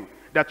on you,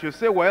 that you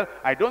say, well,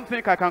 I don't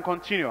think I can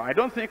continue. I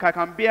don't think I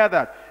can bear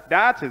that.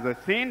 That is the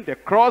thing, the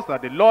cross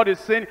that the Lord is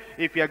saying,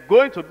 if you're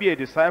going to be a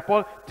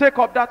disciple, take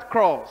up that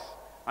cross.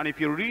 And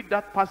if you read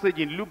that passage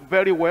in Luke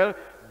very well,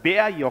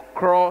 bear your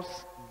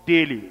cross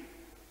daily.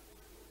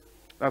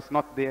 That's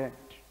not the end.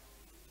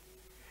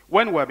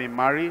 When we've been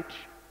married,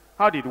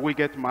 how did we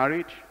get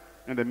married?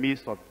 In the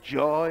midst of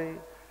joy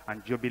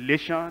and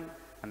jubilation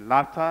and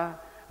laughter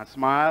and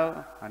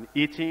smile and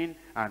eating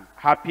and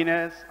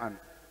happiness and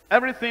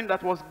everything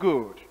that was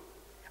good.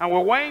 And we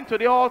went to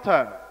the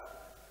altar.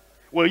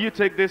 Will you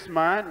take this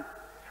man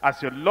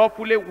as your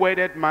lawfully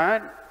wedded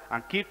man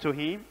and keep to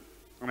him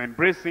and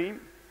embrace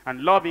him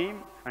and love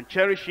him and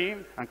cherish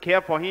him and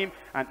care for him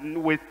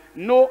and with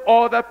no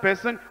other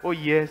person? Oh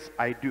yes,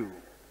 I do.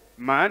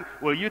 Man,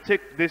 will you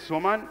take this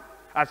woman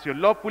as your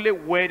lawfully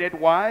wedded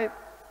wife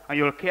and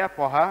you'll care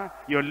for her,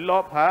 you'll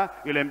love her,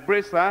 you'll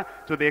embrace her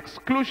to the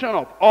exclusion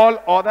of all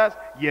others?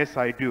 Yes,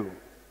 I do.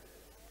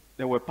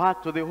 Then we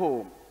part to the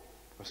home.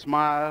 We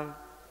smile,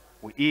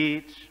 we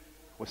eat,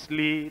 we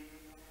sleep,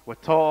 we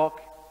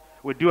talk,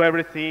 we do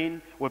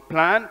everything, we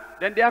plan.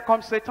 Then there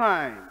comes a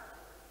time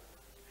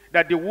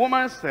that the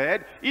woman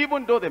said,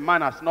 even though the man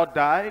has not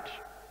died,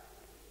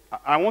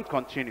 I won't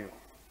continue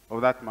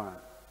with that man.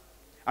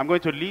 I'm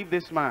going to leave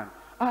this man.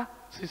 Ah,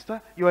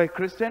 sister, you are a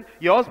Christian?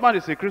 Your husband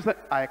is a Christian?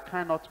 I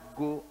cannot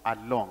go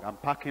along. I'm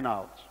packing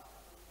out.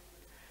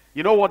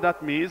 You know what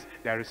that means?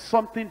 There is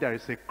something, there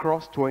is a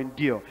cross to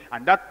endure.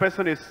 And that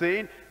person is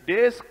saying,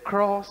 this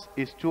cross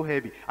is too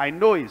heavy. I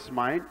know it's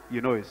mine.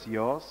 You know it's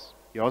yours.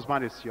 Your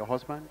husband is your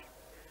husband.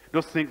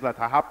 Those things that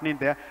are happening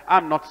there,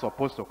 I'm not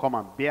supposed to come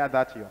and bear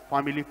that your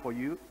family for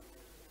you.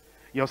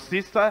 Your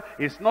sister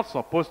is not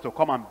supposed to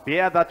come and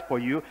bear that for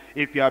you.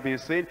 If you have been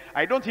saying,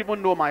 I don't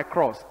even know my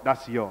cross,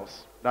 that's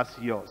yours. That's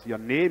yours. Your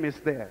name is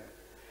there.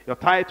 Your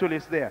title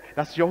is there.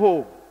 That's your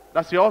home.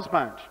 That's your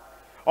husband.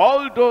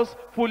 All those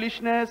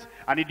foolishness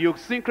and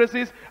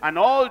idiosyncrasies and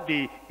all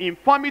the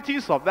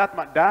infirmities of that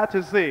man, that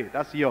is it.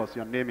 That's yours.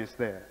 Your name is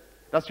there.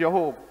 That's your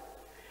home.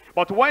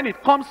 But when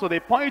it comes to the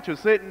point you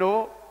say,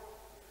 no,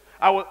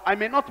 I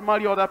may not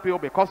marry other people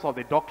because of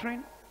the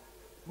doctrine,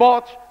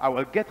 but I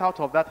will get out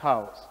of that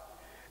house.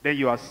 Then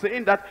you are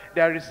saying that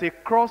there is a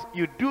cross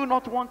you do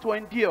not want to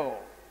endure.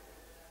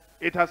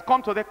 It has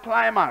come to the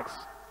climax.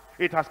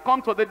 It has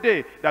come to the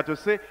day that you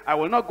say, I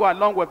will not go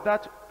along with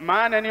that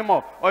man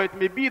anymore. Or it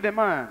may be the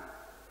man.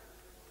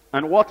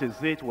 And what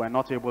is it we're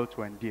not able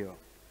to endure?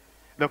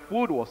 The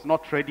food was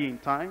not ready in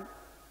time.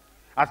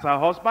 As a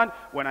husband,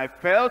 when I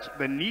felt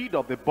the need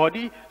of the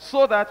body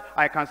so that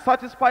I can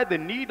satisfy the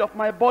need of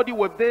my body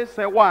with this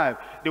wife,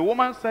 the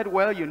woman said,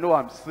 well, you know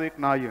I'm sick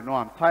now, you know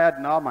I'm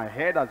tired now, my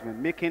head has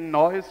been making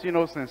noise, you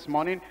know, since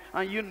morning,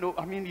 and you know,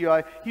 I mean, you are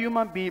a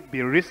human being,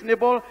 be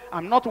reasonable,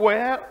 I'm not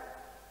well.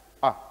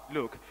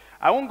 Look,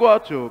 I won't go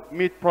out to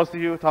meet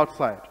prostitutes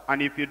outside,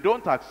 and if you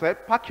don't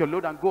accept, pack your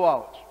load and go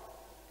out.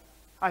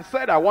 I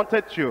said I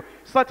wanted to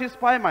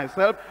satisfy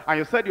myself, and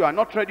you said you are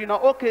not ready now.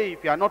 Okay,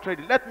 if you are not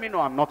ready, let me know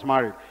I'm not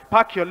married.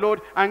 Pack your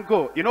load and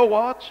go. You know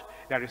what?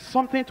 There is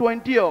something to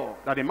endure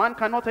that a man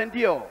cannot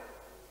endure.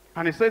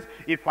 And he says,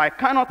 if I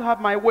cannot have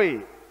my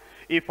way,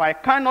 if I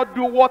cannot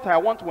do what I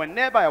want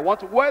whenever I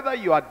want, whether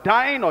you are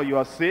dying or you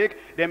are sick,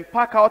 then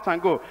pack out and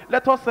go.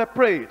 Let us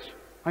separate.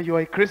 And you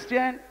are a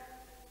Christian?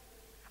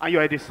 And you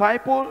are a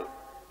disciple?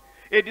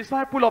 A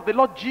disciple of the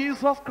Lord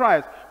Jesus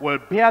Christ will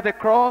bear the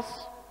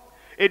cross.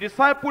 A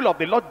disciple of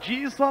the Lord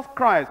Jesus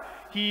Christ,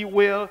 he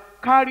will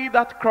carry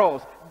that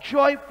cross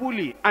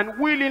joyfully and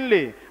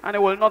willingly, and he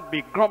will not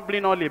be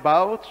grumbling all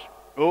about,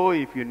 oh,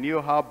 if you knew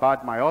how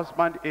bad my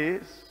husband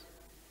is,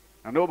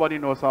 and nobody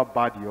knows how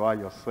bad you are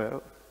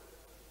yourself.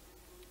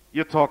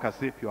 You talk as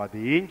if you are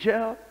the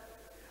angel,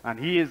 and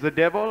he is the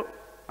devil,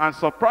 and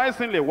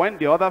surprisingly, when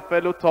the other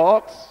fellow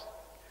talks,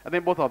 I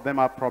think both of them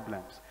have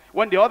problems.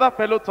 When the other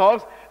fellow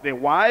talks, the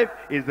wife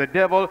is the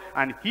devil,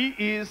 and he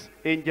is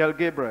Angel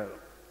Gabriel.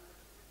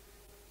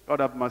 God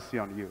have mercy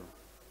on you.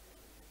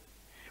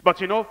 But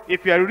you know,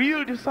 if you're a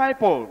real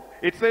disciple,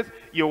 it says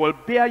you will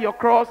bear your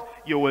cross,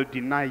 you will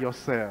deny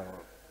yourself.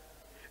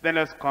 Then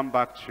let's come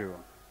back to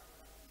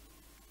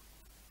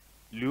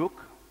Luke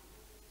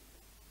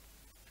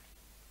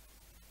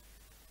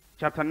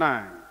chapter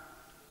 9,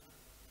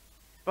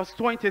 verse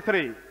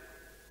 23.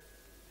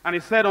 And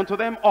he said unto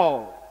them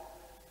all,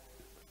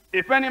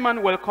 if any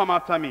man will come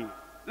after me,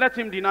 let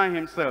him deny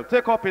himself,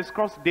 take up his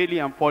cross daily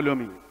and follow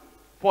me.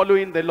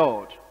 Following the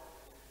Lord.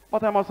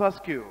 But I must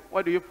ask you,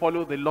 why do you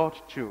follow the Lord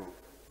to?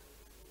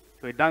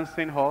 To a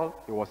dancing hall?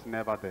 He was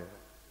never there.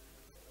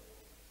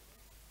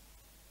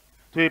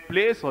 To a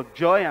place of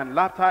joy and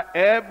laughter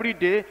every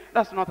day?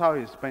 That's not how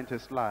he spent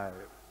his life.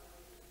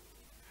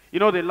 You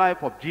know the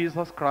life of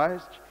Jesus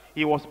Christ?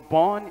 He was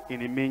born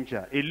in a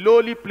manger, a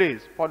lowly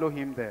place. Follow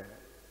him there.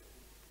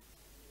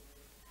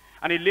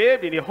 And he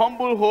lived in a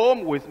humble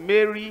home with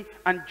Mary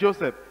and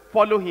Joseph.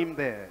 Follow him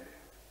there.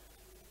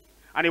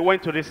 And he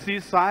went to the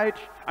seaside,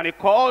 and he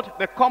called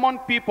the common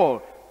people.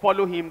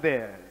 Follow him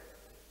there.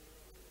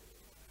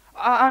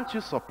 Aren't you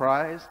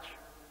surprised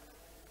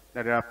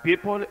that there are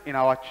people in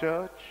our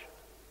church?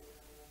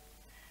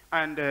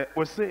 And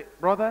we say,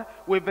 brother,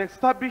 we've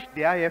established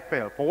the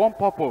IFL for one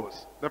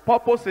purpose. The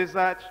purpose is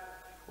that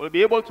we'll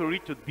be able to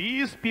reach to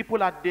these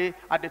people at the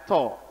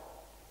top.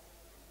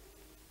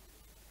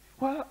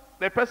 Well,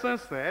 the person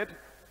said,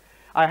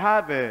 I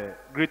have a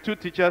grade 2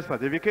 teacher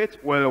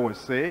certificate. Well, we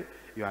say,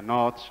 you are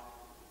not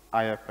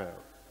IFL.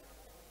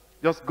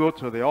 Just go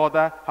to the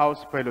other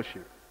house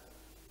fellowship.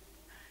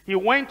 He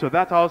went to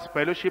that house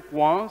fellowship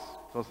once.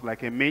 It was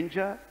like a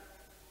manger.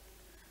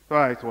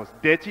 So it was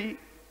dirty.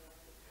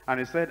 And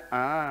he said,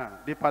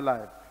 deeper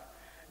life.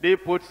 They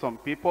put some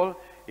people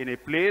in a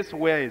place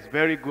where it's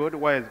very good,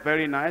 where it's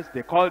very nice.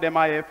 They call them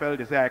IFL.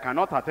 They say, I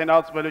cannot attend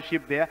house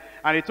fellowship there.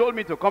 And he told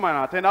me to come and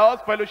attend house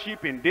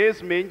fellowship in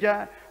this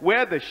manger,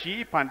 where the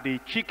sheep and the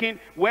chicken,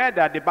 where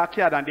they're the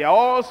backyard, and they're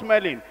all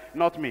smelling.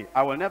 Not me.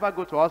 I will never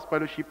go to house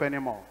fellowship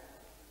anymore.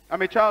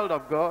 I'm a child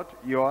of God.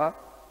 You are.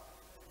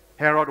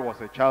 Herod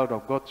was a child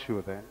of God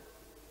too then.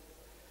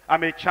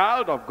 I'm a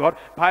child of God.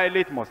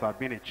 Pilate must have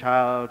been a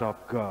child of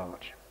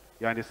God.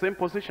 You're in the same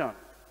position.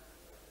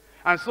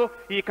 And so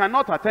he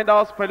cannot attend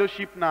house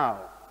fellowship now,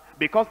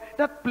 because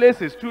that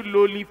place is too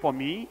lowly for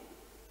me.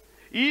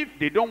 If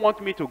they don't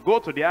want me to go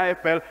to the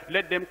IFL,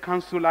 let them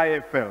cancel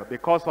IFL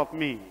because of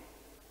me.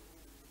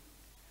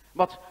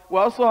 But we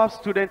also have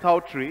student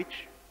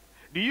outreach.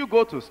 Do you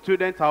go to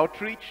student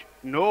outreach?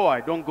 No,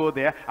 I don't go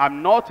there.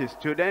 I'm not a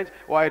student.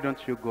 Why don't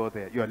you go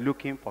there? You're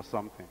looking for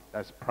something.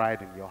 There's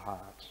pride in your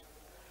heart.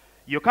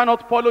 You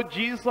cannot follow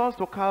Jesus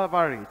to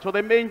Calvary, to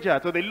the manger,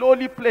 to the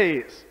lowly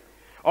place.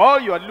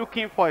 All you are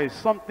looking for is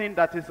something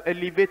that is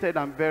elevated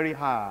and very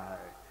high.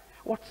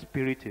 What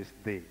spirit is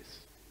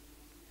this?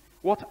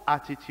 What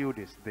attitude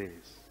is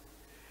this?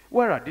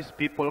 Where are these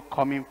people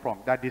coming from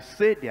that they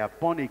say they are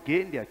born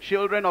again, they are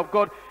children of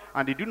God,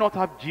 and they do not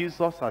have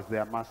Jesus as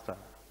their master?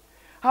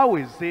 How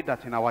is it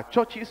that in our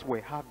churches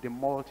we have the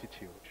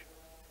multitude,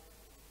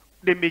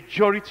 the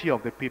majority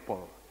of the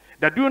people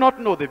that do not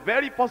know the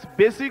very first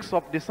basics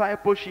of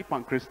discipleship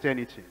and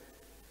Christianity?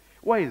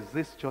 Where is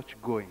this church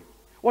going?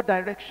 What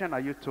direction are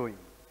you towing?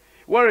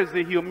 Where is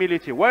the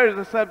humility? Where is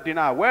the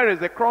self-denial? Where is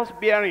the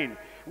cross-bearing?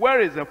 Where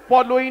is the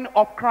following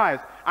of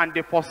Christ and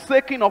the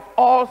forsaking of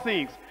all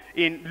things?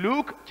 In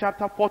Luke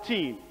chapter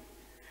 14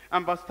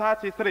 and verse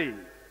 33.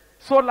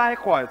 So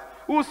likewise,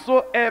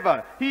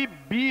 whosoever he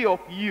be of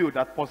you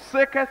that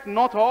forsaketh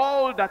not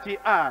all that he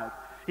hath,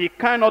 he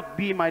cannot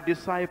be my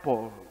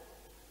disciple.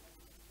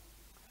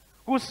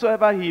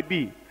 whosoever he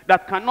be,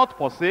 that cannot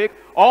forsake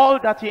all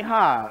that he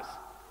has.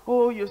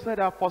 Oh, you said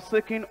I have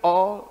forsaken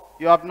all.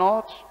 You have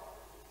not.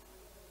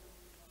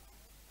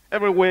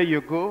 Everywhere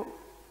you go,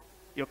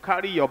 you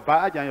carry your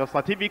badge and your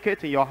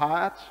certificate in your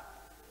heart,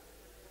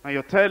 and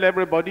you tell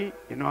everybody,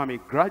 you know, I'm a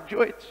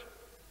graduate.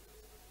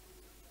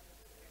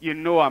 You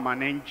know, I'm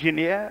an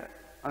engineer.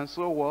 And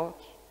so what?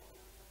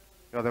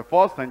 You're the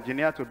first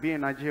engineer to be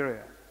in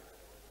Nigeria.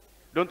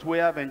 Don't we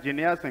have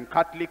engineers in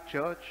Catholic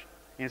Church,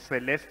 in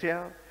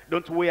Celestial?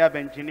 Don't we have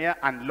engineers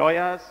and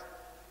lawyers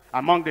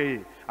among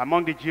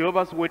the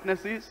Jehovah's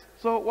Witnesses?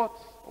 So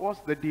what's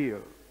the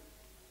deal?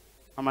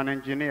 I'm an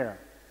engineer.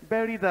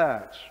 Bury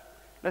that.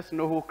 Let's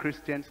know who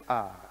Christians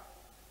are.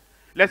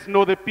 Let's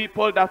know the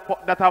people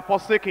that are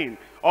forsaking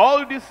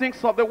all these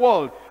things of the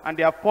world, and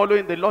they are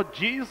following the Lord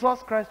Jesus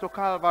Christ to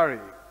Calvary.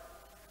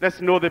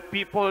 Let's know the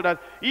people that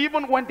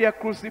even when they are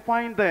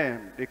crucifying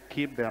them, they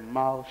keep their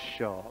mouth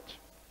shut.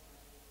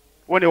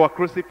 When they were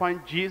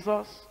crucifying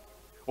Jesus,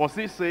 was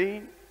he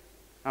saying,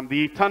 I'm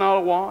the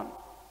eternal one,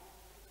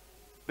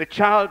 the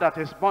child that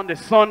is born, the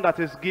son that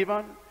is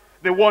given,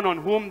 the one on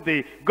whom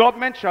the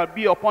government shall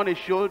be upon his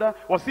shoulder?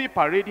 Was he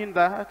parading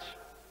that?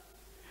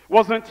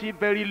 Wasn't he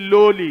very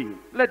lowly?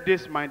 Let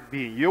this mind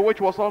be in you,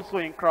 which was also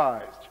in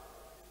Christ,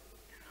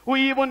 who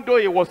even though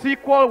he was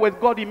equal with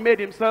God, he made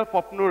himself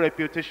of no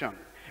reputation,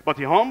 but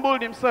he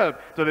humbled himself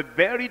to the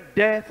very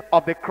death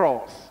of the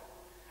cross.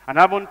 And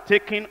having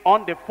taken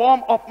on the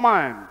form of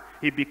man,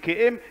 he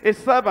became a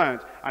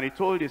servant. And he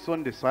told his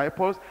own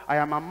disciples, I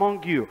am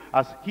among you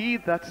as he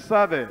that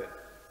serveth.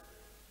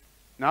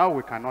 Now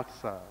we cannot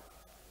serve.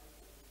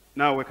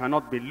 Now we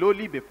cannot be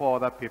lowly before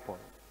other people.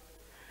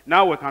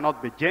 Now we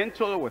cannot be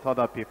gentle with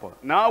other people.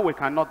 Now we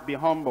cannot be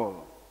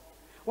humble.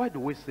 Why do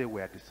we say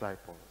we are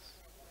disciples?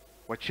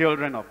 We're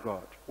children of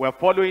God. We're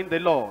following the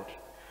Lord.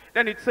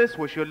 Then it says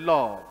we should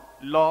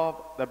love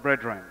the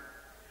brethren.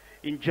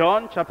 In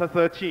John chapter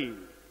 13,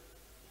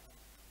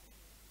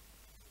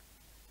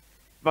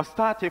 verse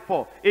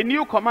 34, a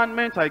new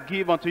commandment I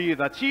give unto you,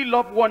 that ye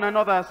love one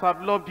another as I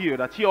have loved you,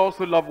 that ye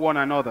also love one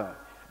another.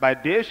 By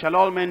this shall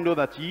all men know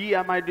that ye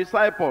are my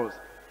disciples,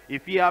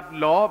 if ye have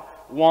love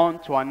one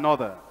to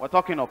another. We're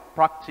talking of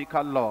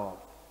practical love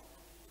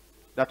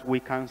that we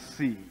can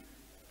see,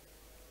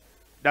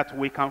 that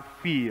we can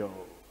feel.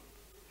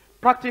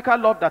 Practical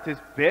love that is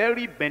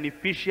very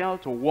beneficial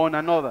to one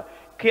another.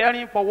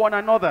 Caring for one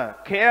another.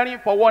 Caring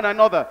for one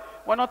another.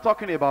 We're not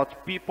talking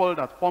about people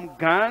that form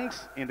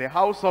gangs in the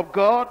house of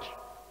God.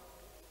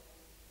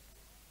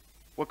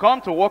 We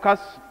come to workers'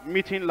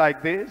 meeting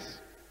like this,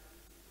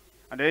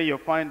 and then you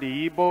find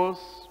the Igbos,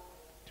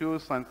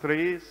 2s and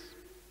 3s,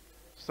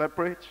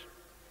 separate.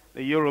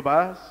 The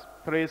Yorubas,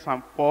 3s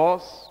and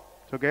 4s,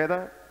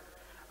 together.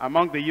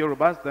 Among the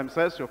Yorubas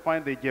themselves, you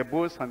find the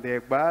Jebus and the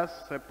Egbas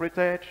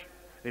separated.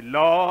 They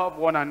love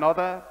one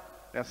another.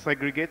 They're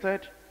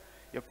segregated.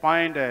 You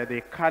find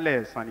the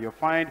Kales and you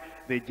find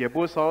the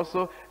Jebus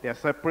also. They're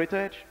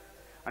separated.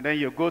 And then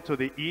you go to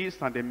the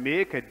east and they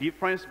make a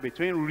difference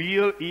between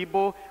real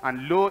Igbo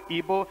and low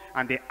Igbo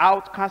and the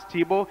outcast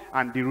Igbo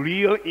and the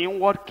real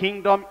inward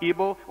kingdom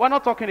Igbo. We're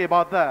not talking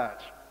about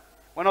that.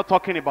 We're not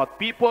talking about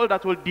people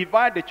that will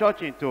divide the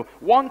church into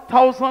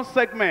 1,000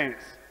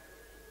 segments.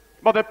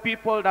 But the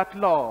people that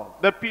love,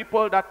 the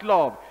people that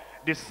love.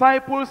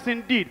 Disciples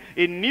indeed,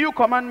 a new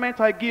commandment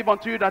I give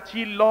unto you, that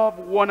ye love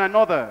one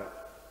another.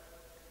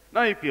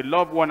 Now if you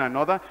love one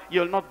another,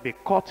 you'll not be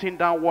cutting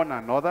down one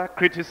another,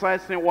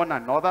 criticizing one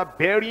another,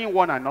 burying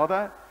one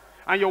another,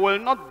 and you will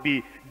not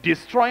be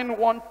destroying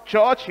one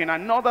church in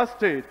another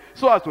state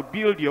so as to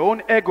build your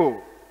own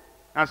ego,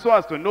 and so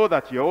as to know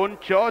that your own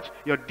church,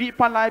 your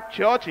deeper life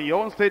church in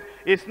your own state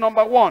is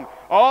number one.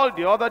 All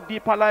the other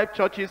deeper life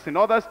churches in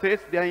other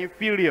states, they are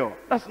inferior.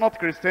 That's not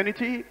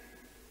Christianity.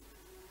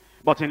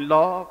 But in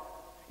love,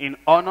 in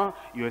honor,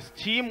 you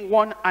esteem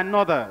one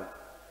another.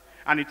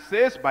 And it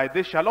says, by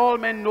this shall all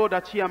men know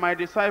that ye are my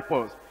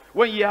disciples,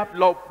 when ye have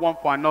love one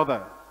for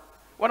another.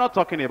 We're not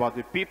talking about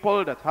the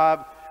people that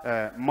have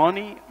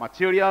money,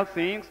 material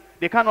things.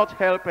 They cannot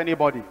help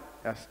anybody.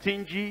 They're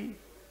stingy.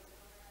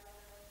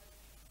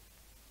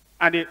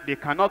 And they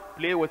cannot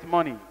play with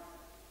money.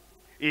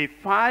 If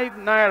 5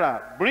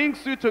 naira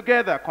brings you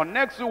together,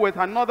 connects you with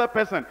another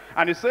person,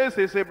 and he says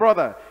he's a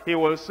brother, he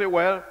will say,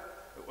 well,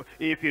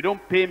 if you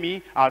don't pay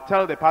me, I'll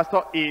tell the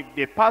pastor. If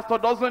the pastor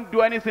doesn't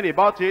do anything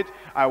about it,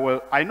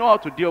 I know how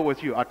to deal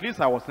with you. At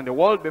least I was in the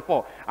world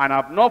before, and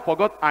I've not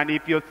forgot. And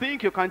if you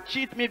think you can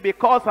cheat me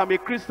because I'm a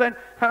Christian,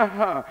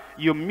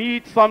 you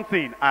meet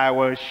something. I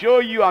will show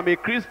you I'm a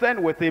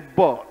Christian with a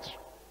but.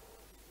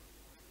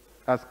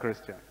 That's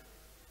Christian.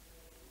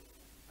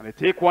 And they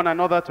take one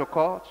another to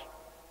court.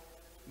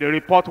 They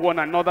report one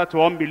another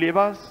to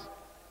unbelievers.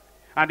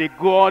 And they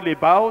go all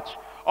about.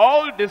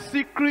 All the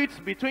secrets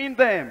between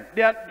them,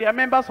 they are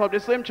members of the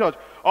same church.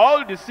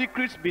 All the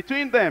secrets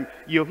between them,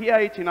 you hear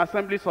it in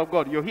Assemblies of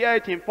God. You hear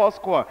it in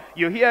First Choir.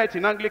 You hear it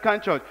in Anglican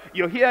Church.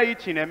 You hear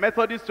it in a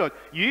Methodist Church.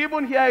 You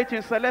even hear it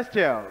in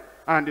Celestial.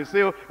 And they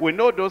say, oh, we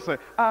know those,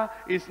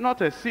 it's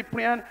not a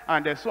Cyprian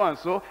and a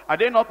so-and-so. Are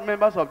they not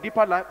members of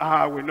Deeper Life?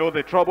 We know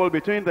the trouble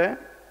between them.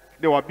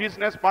 They were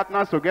business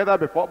partners together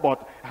before,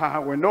 but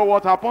we know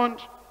what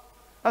happened.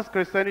 That's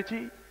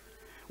Christianity.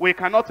 We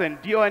cannot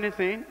endure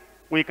anything.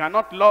 We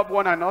cannot love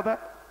one another.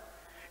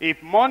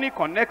 If money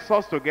connects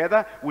us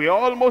together, we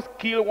almost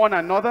kill one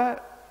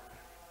another.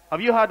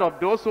 Have you heard of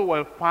those who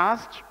will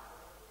fast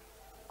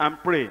and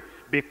pray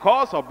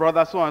because of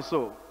brother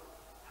so-and-so?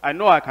 I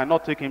know I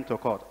cannot take him to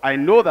court. I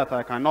know that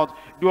I cannot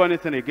do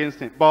anything against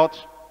him, but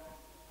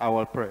I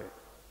will pray.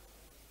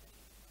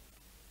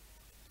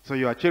 So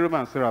you are cherubim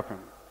and seraphim.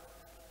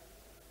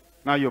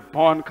 Now you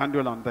burn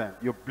candle on them.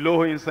 You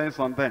blow incense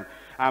on them.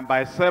 And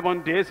by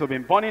 7 days you've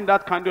been burning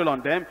that candle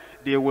on them.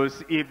 They will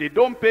see, if they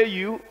don't pay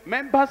you,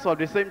 members of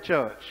the same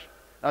church.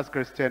 That's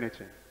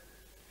Christianity.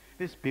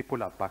 These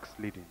people are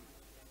backsliding.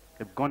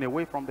 They've gone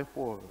away from the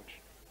fold.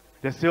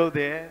 They're still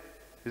there.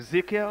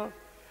 Ezekiel,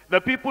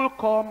 the people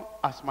come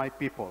as my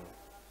people.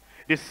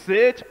 They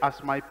sit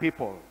as my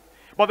people.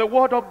 But the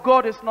word of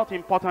God is not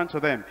important to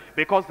them,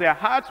 because their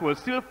hearts will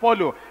still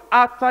follow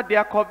after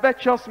their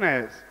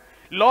covetousness.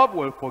 Love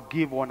will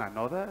forgive one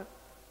another.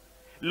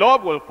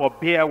 Love will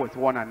forbear with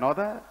one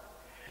another.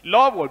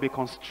 Love will be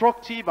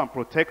constructive and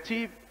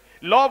protective.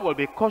 Love will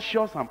be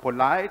cautious and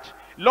polite.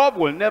 Love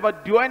will never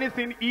do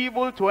anything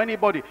evil to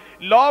anybody.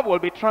 Love will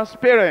be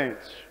transparent.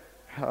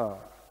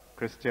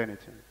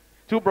 Christianity.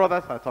 Two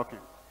brothers are talking.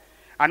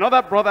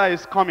 Another brother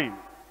is coming.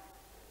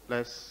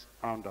 Let's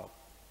round up.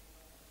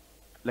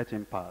 Let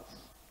him pass.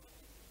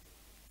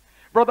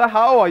 Brother,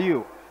 how are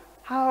you?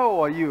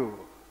 How are you?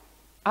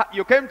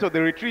 You came to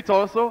the retreat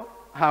also?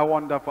 How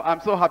wonderful.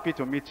 I'm so happy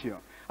to meet you.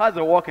 How's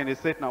the work in the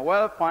state now?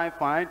 Well, fine,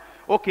 fine.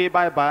 Okay,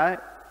 bye-bye.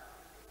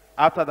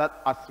 After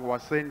that, as we were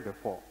saying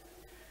before,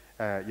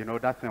 you know,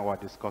 that thing we're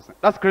discussing.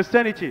 That's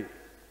Christianity.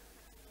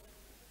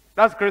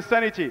 That's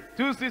Christianity.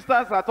 Two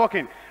sisters are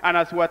talking. And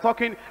as we're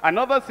talking,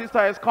 another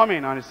sister is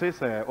coming. And she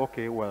says,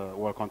 okay, well,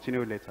 we'll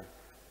continue later.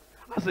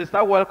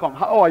 Sister, welcome.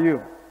 How are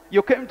you?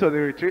 You came to the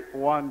retreat?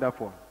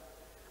 Wonderful.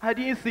 I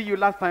didn't see you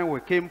last time we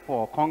came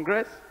for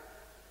Congress.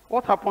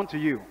 What happened to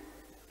you?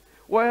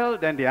 Well,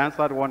 then they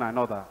answered one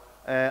another.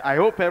 I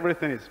hope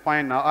everything is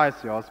fine now.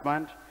 How's your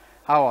husband?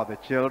 How are the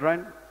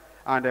children?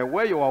 And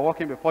where you were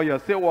working before, you're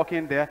still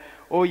working there.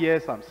 Oh,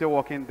 yes, I'm still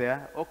working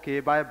there. Okay,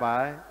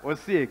 bye-bye. We'll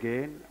see you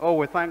again. Oh,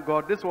 we thank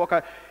God.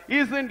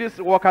 Isn't this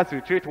workers'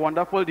 retreat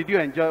wonderful? Did you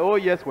enjoy? Oh,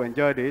 yes, we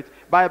enjoyed it.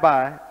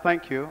 Bye-bye.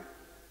 Thank you.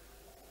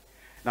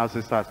 Now,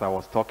 sisters, I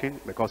was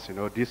talking because, you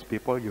know, these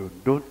people, you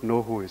don't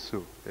know who is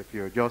who. If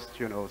you just,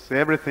 you know, say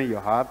everything you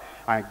have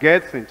and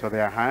gets into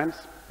their hands,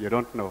 you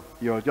don't know.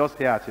 You're just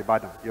here at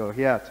Ibadan. You're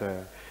here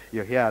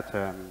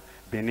at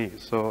Benin.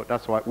 So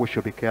that's why we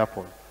should be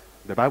careful.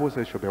 The Bible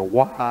says you should be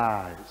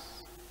wise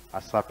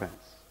as serpents.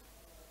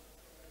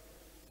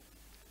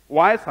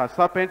 Wise as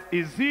serpents.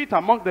 Is it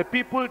among the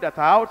people that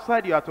are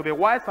outside you are to be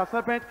wise as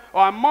serpents,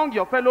 or among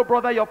your fellow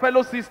brother, your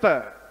fellow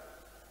sister?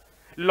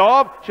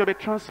 Love should be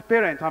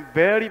transparent and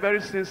very,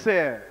 very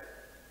sincere.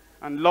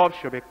 And love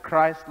should be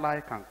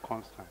Christ-like and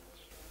constant.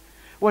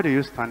 Where do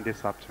you stand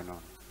this afternoon?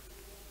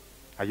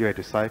 Are you a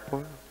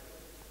disciple?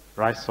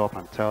 Rise up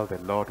and tell the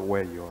Lord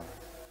where you are.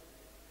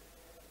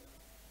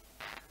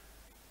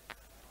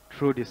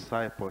 True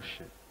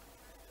discipleship.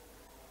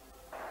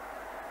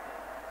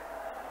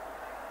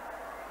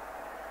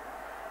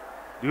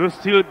 Do you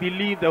still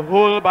believe the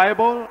whole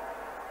Bible?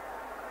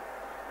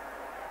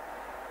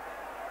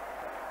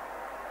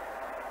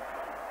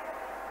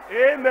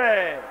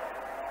 Amen.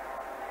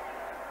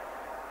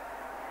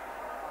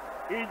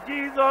 In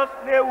Jesus'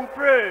 name we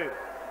pray.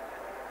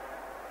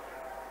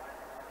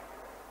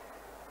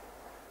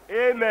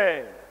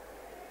 Amen.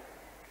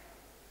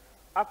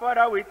 Our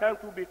Father, we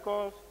thank you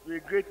because you're a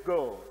great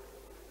God.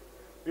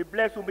 We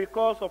bless you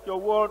because of your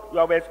word you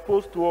have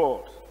exposed to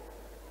us.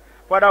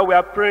 Father, we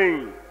are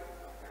praying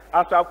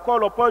as we have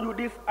called upon you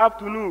this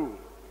afternoon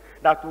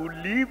that we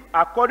live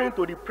according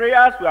to the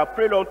prayers we have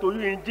prayed unto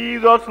you in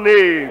Jesus'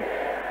 name.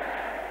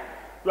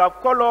 You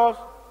have called us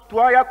to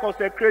higher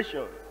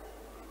consecration,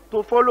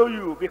 to follow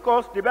you,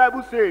 because the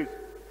Bible says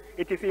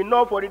it is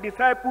enough for the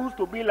disciples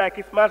to be like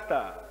his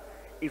master,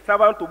 his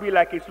servant to be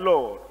like his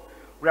Lord.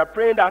 We are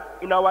praying that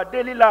in our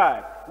daily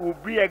life, we will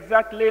be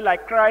exactly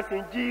like Christ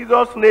in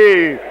Jesus'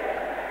 name.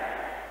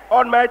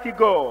 Almighty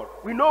God,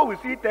 we know we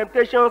see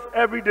temptations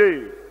every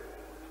day.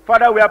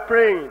 Father, we are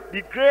praying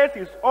the grace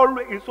is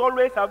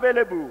always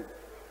available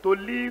to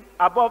live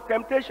above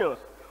temptations.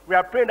 We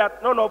are praying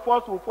that none of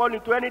us will fall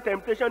into any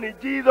temptation in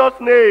Jesus'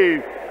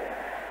 name.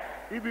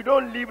 If we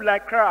don't live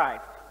like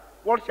Christ,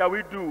 what shall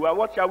we do and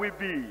what shall we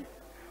be?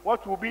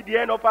 What will be the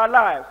end of our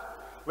lives?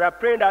 We are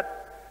praying that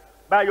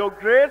by your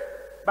grace,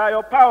 by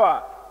your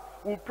power,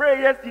 we prayed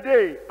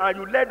yesterday and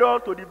you led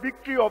us to the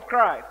victory of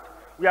Christ.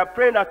 We are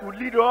praying that you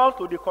lead us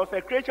to the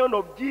consecration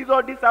of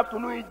Jesus this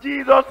afternoon in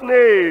Jesus'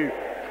 name.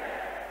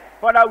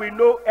 Father, we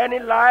know any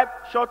life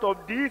short of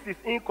this is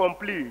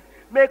incomplete.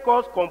 Make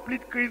us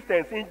complete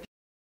Christians in